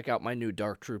 And check out my new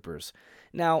Dark Troopers.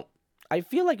 Now, I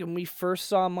feel like when we first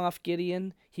saw Moff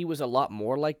Gideon, he was a lot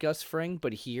more like Gus Fring,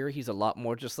 but here he's a lot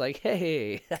more just like,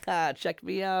 hey, check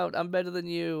me out, I'm better than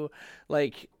you.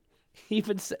 Like, he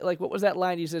even said, like, what was that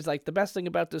line? He says, like, the best thing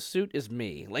about this suit is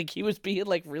me. Like, he was being,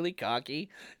 like, really cocky.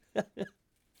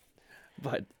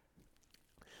 But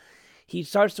he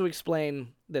starts to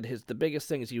explain that the biggest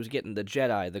thing is he was getting the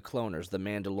Jedi, the cloners, the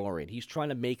Mandalorian. He's trying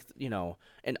to make,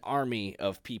 an army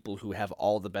of people who have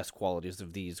all the best qualities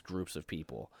of these groups of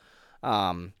people.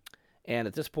 And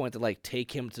at this point, they're like,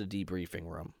 take him to the debriefing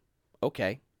room.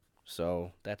 Okay.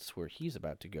 So that's where he's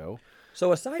about to go.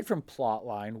 So aside from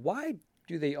plotline, why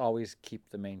do they always keep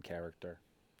the main character?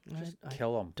 Just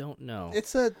kill him. Don't know.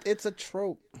 It's a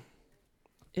trope.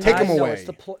 Take him away.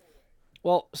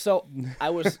 Well, so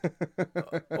I was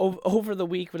over the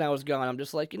week when I was gone. I'm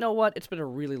just like, you know what? It's been a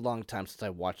really long time since I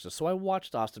watched this. So I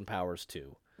watched Austin Powers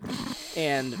 2.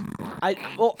 And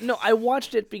I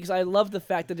watched it because I love the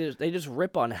fact that they just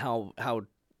rip on how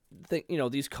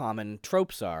these common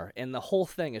tropes are, and the whole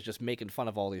thing is just making fun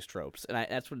of all these tropes, and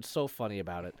that's what's so funny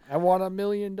about it. I want $1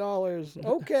 million.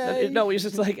 Okay. No, he's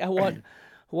just like, I want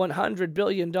 $100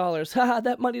 billion. Haha,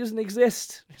 that money doesn't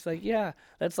exist. He's like, yeah,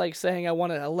 that's like saying I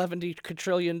want $11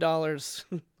 quadrillion.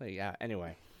 Like, yeah.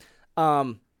 Anyway,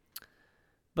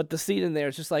 But the scene in there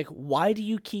is just like, why do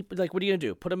you keep, like, what are you going to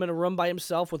do? Put him in a room by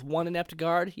himself with one inept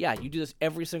guard? Yeah, you do this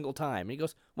every single time. And he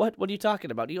goes, what? What are you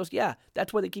talking about? He goes, yeah,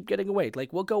 that's why they keep getting away.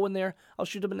 Like, we'll go in there, I'll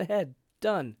shoot him in the head.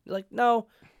 Done. You're like, no,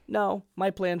 my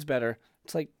plan's better.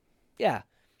 It's like, yeah.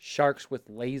 Sharks with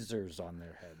lasers on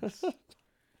their heads.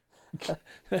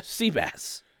 Sea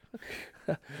bass.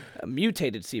 A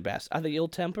mutated sea bass. Are they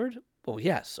ill-tempered? Oh,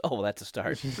 yes. Oh, well, that's a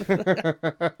start.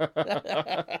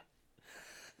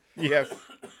 Yes.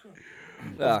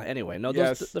 Anyway, no,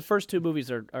 those, the first two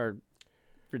movies are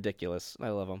ridiculous. I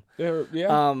love them.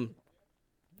 Yeah.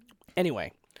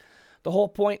 Anyway, the whole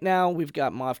point now, we've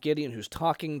got Moff Gideon who's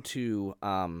talking to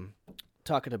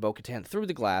Bo-Katan through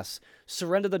the glass.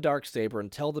 Surrender the Darksaber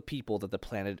and tell the people that the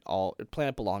planet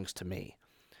belongs to me.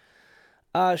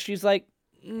 She's like,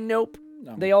 nope.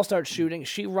 No. They all start shooting.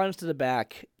 She runs to the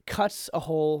back, cuts a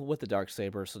hole with the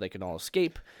Darksaber so they can all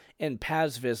escape, and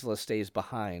Paz Vizsla stays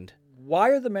behind. Why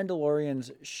are the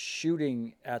Mandalorians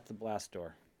shooting at the blast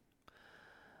door?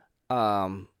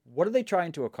 What are they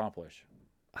trying to accomplish?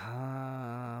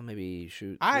 Maybe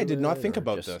shoot. I did not think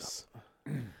about this.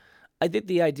 I think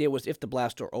the idea was if the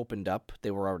blast door opened up, they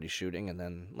were already shooting, and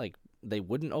then like they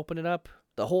wouldn't open it up.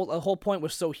 The whole point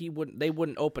was so they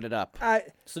wouldn't open it up,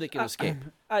 so they can escape.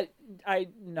 I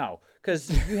know,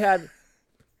 because you had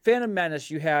Phantom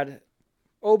Menace, you had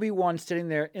Obi-Wan sitting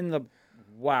there in the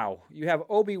you have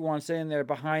Obi-Wan sitting there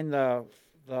behind the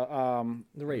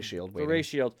ray shield. The ray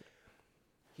shield.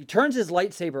 He turns his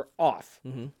lightsaber off.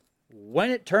 Mm-hmm.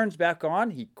 When it turns back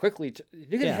on, he quickly.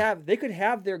 They could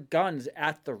have their guns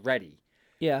at the ready.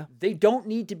 Yeah, they don't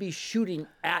need to be shooting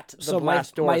at the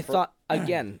blast door. My thought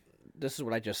again. This is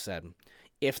what I just said.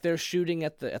 If they're shooting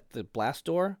at the blast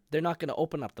door, they're not going to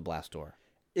open up the blast door.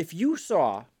 If you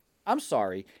saw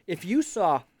 30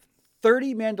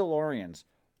 Mandalorians,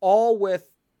 all with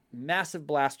massive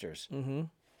blasters,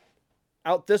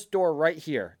 out this door right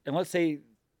here, and let's say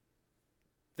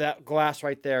that glass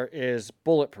right there is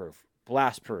bulletproof,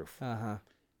 blast-proof,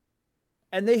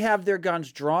 and they have their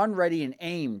guns drawn, ready, and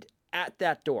aimed at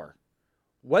that door,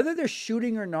 whether they're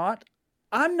shooting or not,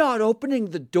 I'm not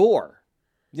opening the door.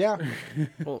 Yeah.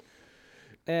 Well,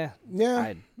 yeah.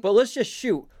 But let's just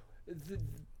shoot.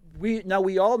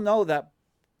 We all know that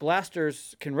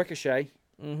blasters can ricochet.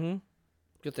 Mm-hmm.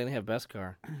 Good thing they have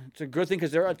Beskar. It's a good thing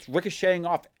because it's ricocheting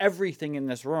off everything in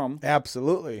this room.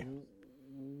 Absolutely.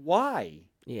 Why?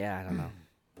 Yeah, I don't know.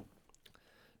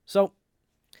 So,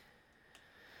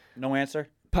 no answer.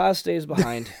 Paz stays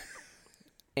behind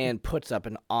and puts up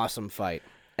an awesome fight.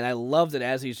 And I love that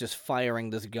as he's just firing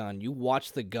this gun, you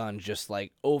watch the gun just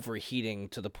like overheating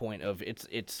to the point of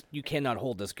it's you cannot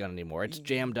hold this gun anymore. It's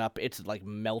jammed up. It's like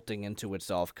melting into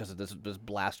itself because of this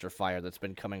blaster fire that's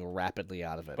been coming rapidly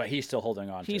out of it. But he's still holding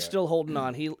on. He's still holding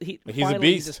on. He's a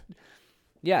beast.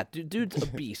 Dude's a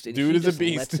beast. And Dude is a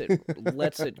beast.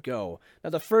 Lets it go.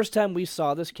 Now, the first time we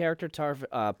saw this character,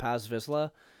 Paz Vizsla,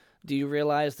 do you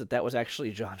realize that was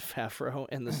actually Jon Favreau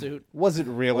in the suit? Was it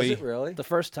really? Was it really? The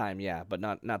first time, yeah, but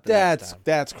not the next time.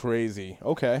 That's crazy.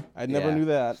 Okay, I never knew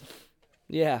that.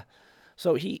 Yeah.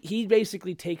 So he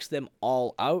basically takes them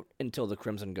all out until the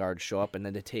Crimson Guard show up, and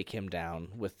then they take him down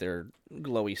with their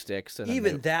glowy sticks. And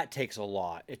even that takes a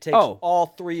lot. It takes all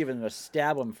three of them to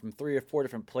stab them from 3 or 4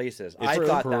 different places. I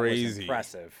thought that was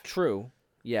impressive. True.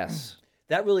 Yes.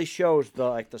 That really shows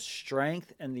the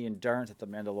strength and the endurance that the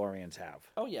Mandalorians have.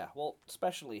 Oh yeah, well,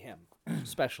 especially him.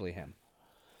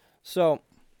 So,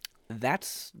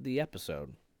 that's the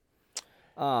episode.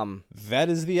 That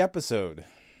is the episode.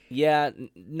 Yeah,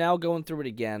 now going through it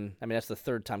again. I mean, that's the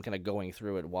third time kind of going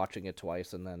through it, watching it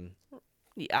twice, and then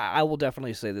I will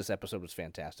definitely say this episode was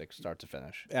fantastic, start to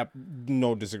finish.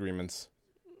 No disagreements.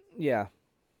 Yeah.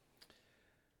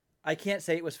 I can't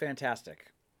say it was fantastic.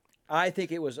 I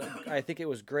think it was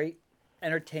great,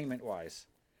 entertainment-wise.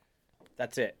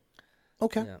 That's it.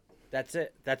 Okay. Yeah. That's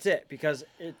it. Because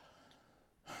it.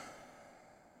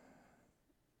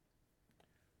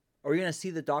 Are we gonna see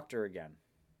the Doctor again?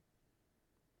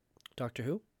 Doctor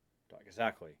Who?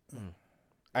 Exactly.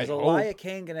 Is Elia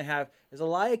Kane gonna have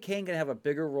a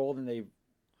bigger role than they've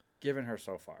given her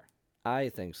so far? I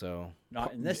think so.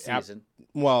 Not in this season.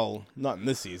 Well, not in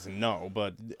this season, no.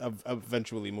 But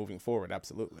eventually moving forward,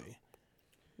 absolutely.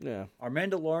 Yeah. Are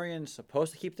Mandalorians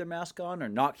supposed to keep their mask on or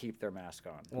not keep their mask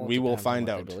on? Well, we will find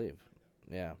out. I believe.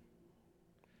 Yeah.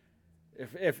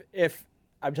 If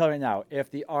I'm telling you now, if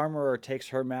the armorer takes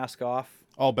her mask off,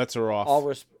 all bets are off.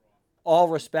 All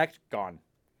respect gone.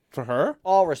 For her?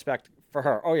 All respect For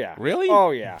her. Oh, yeah. Really?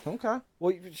 Oh, yeah. Okay.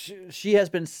 Well, she has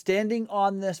been standing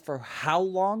on this for how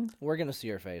long? We're going to see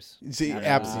her face. See,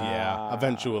 yeah.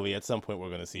 Eventually, at some point, we're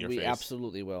going to see her face. We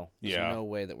absolutely will. Yeah. There's no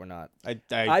way that we're not. I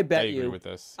bet agree with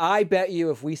this. I bet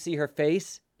you if we see her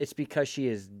face, it's because she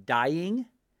is dying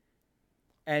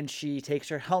and she takes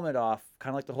her helmet off,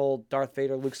 kind of like the whole Darth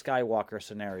Vader, Luke Skywalker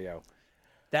scenario.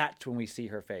 That's when we see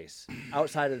her face.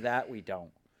 Outside of that, we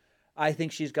don't. I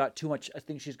think she's got too much. I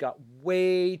think she's got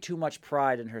way too much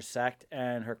pride in her sect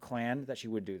and her clan that she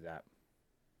would do that.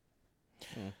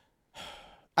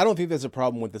 I don't think there's a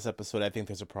problem with this episode. I think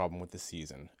there's a problem with the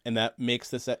season. And that makes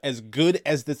this, as good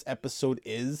as this episode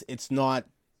is, it's not...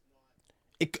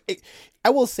 I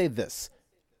will say this.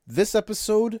 This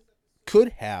episode could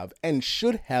have and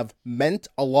should have meant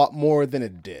a lot more than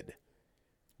it did.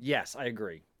 Yes, I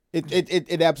agree.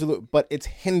 It absolutely, but it's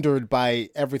hindered by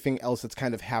everything else that's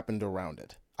kind of happened around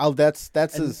it. That's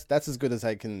as good as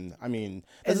I can. I mean,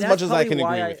 that's as much as I can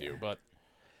agree with you. But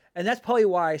and that's probably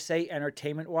why I say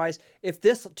entertainment wise, if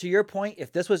this, to your point,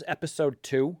 if this was episode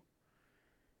 2,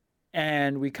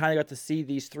 and we kind of got to see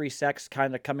these 3 sects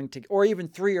kind of coming together, or even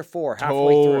 3 or 4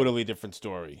 halfway through, totally different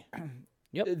story.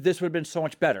 Yep, this would have been so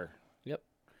much better. Yep.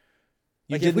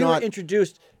 Like if we were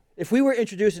introduced. If we were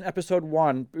introduced in episode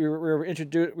 1, we were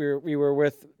introduced. We were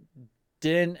with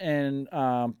Din and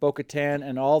Bo-Katan,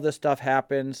 and all this stuff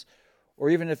happens. Or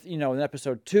even if in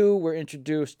episode 2, we're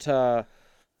introduced to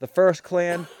the first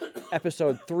clan.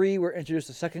 Episode 3, we're introduced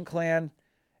to the second clan.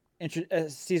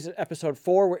 Episode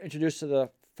 4, we're introduced to the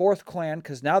 4th clan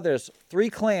because now there's 3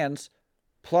 clans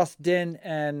plus Din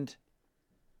and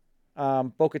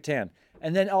Bo-Katan.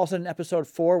 And then also in episode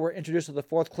 4, we're introduced to the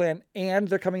 4th clan, and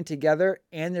they're coming together,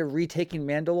 and they're retaking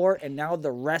Mandalore. And now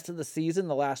the rest of the season,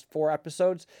 the last 4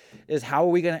 episodes, is how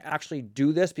are we going to actually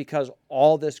do this because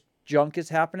all this junk is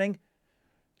happening?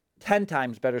 10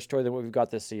 times better story than what we've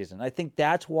got this season. I think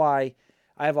that's why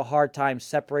I have a hard time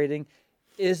separating.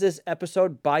 Is this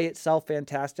episode by itself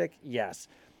fantastic? Yes.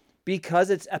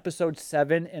 Because it's episode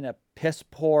 7 in a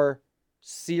piss-poor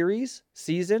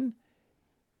season,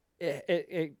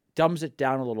 it dumbs it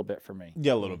down a little bit for me.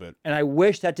 Yeah, a little bit. And I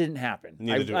wish that didn't happen.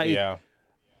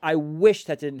 I wish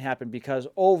that didn't happen because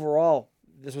overall,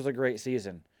 this was a great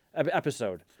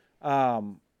episode.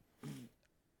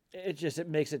 It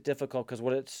makes it difficult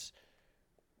because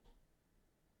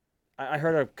I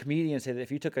heard a comedian say that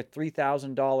if you took a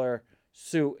 $3,000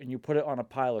 suit and you put it on a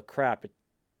pile of crap, it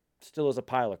still is a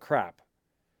pile of crap.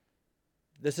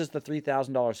 This is the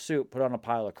 $3,000 suit put on a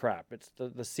pile of crap. It's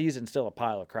the season's still a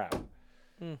pile of crap.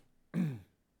 No,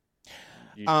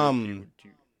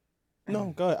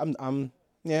 go ahead.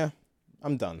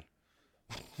 I'm done.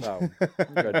 So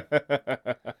good.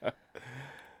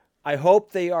 I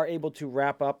hope they are able to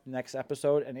wrap up next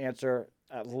episode and answer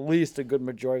at least a good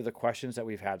majority of the questions that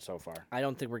we've had so far. I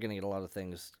don't think we're going to get a lot of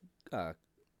things.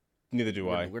 Neither do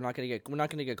I. We're not going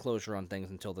to get closure on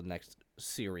things until the next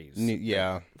series.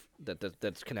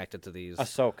 That's connected to these.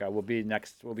 Ahsoka will be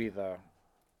the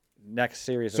next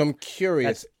series. So I'm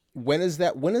curious. When does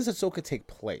Ahsoka take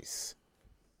place?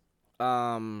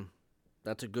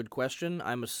 That's a good question.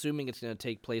 I'm assuming it's going to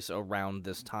take place around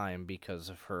this time because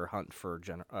of her hunt for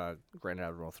Grand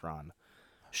Admiral Thrawn.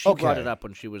 She brought it up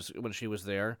when she was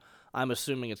there. I'm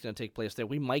assuming it's going to take place there.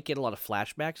 We might get a lot of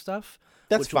flashback stuff.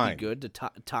 That's which fine. Would be good to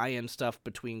tie in stuff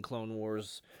between Clone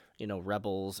Wars,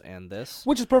 Rebels, and this.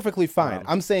 Which is perfectly fine.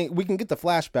 I'm saying we can get the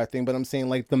flashback thing, but I'm saying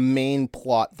like the main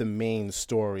plot, the main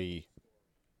story.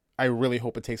 I really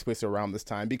hope it takes place around this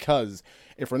time because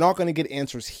if we're not going to get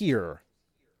answers here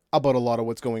about a lot of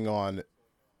what's going on,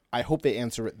 I hope they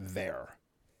answer it there.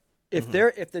 If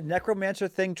the necromancer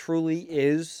thing truly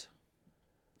is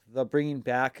the bringing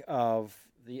back of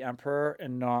the Emperor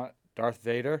and not Darth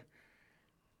Vader,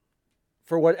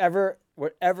 for whatever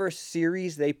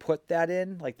series they put that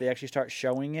in, like they actually start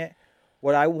showing it,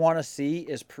 what I want to see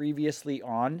is previously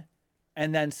on,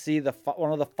 and then see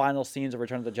one of the final scenes of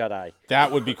Return of the Jedi.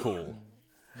 That would be cool.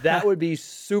 That would be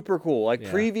super cool. Like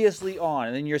previously on,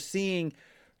 and then you're seeing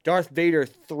Darth Vader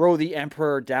throw the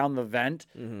Emperor down the vent.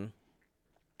 Mm-hmm.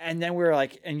 And then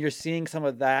and you're seeing some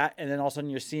of that, and then all of a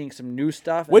sudden you're seeing some new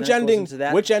stuff. Which ending of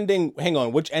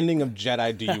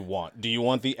Jedi do you want? Do you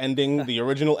want the ending, the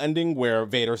original ending, where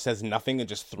Vader says nothing and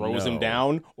just throws him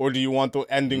down? Or do you want the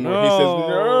ending where he says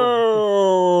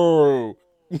no?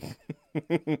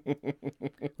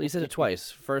 He said it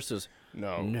twice. First is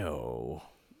no. No.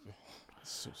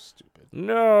 So stupid.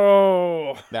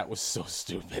 No. That was so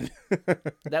stupid.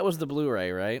 That was the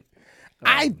Blu-ray, right?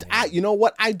 I you know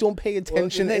what? I don't pay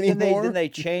attention anymore. Then they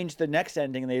changed the next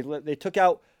ending. They took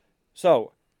out.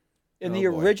 So In the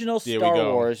original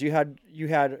Star Wars, you had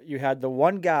the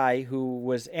one guy who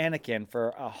was Anakin for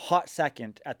a hot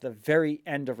second at the very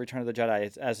end of Return of the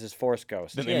Jedi as his Force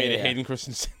ghost. Then they made it Hayden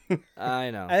Christensen.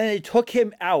 I know. And then they took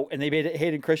him out and they made it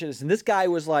Hayden Christensen. And this guy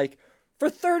was like, for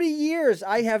 30 years,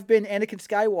 I have been Anakin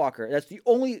Skywalker. That's the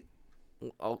only...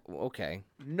 Oh, okay.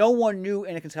 No one knew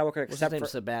Anakin Skywalker What's except his name? for...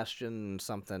 Sebastian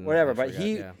something. Whatever, but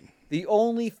the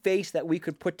only face that we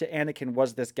could put to Anakin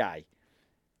was this guy.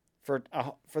 For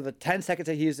the 10 seconds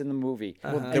that he was in the movie.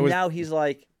 And now he's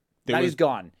like... Now he's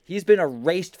gone. He's been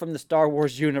erased from the Star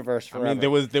Wars universe forever. I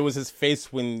mean, there was his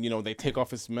face when, they take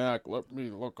off his mask. Let me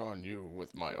look on you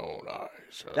with my own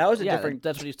eyes. That was a different...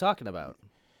 That's what he's talking about.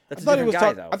 That's a different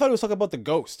guy, though. I thought he was talking about the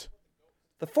ghost.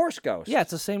 The Force ghost. Yeah,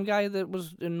 it's the same guy that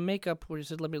was in makeup where he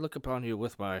said, "Let me look upon you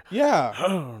with my."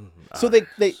 Yeah. So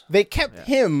they kept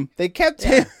him. They kept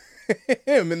him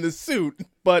in the suit,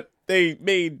 but they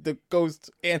made the ghost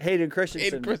and Hayden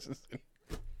Christensen.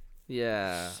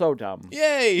 Yeah. So dumb.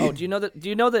 Yay! Oh, do you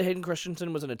know that Hayden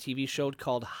Christensen was in a TV show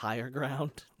called Higher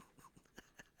Ground?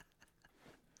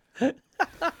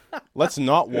 Let's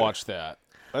not watch that.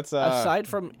 Let's aside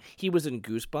from he was in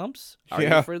Goosebumps, Are You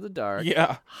Afraid of the Dark?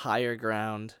 Yeah. Higher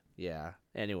Ground. Yeah.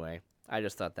 Anyway, I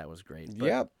just thought that was great. But,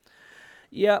 yep.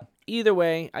 Yeah. Either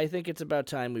way, I think it's about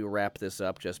time we wrap this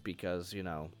up just because,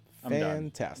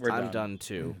 Fantastic. I'm done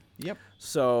too. Yep.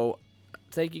 So,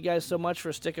 thank you guys so much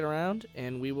for sticking around,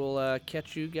 and we will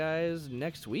catch you guys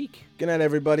next week. Good night,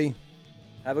 everybody.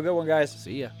 Have a good one, guys.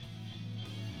 See ya.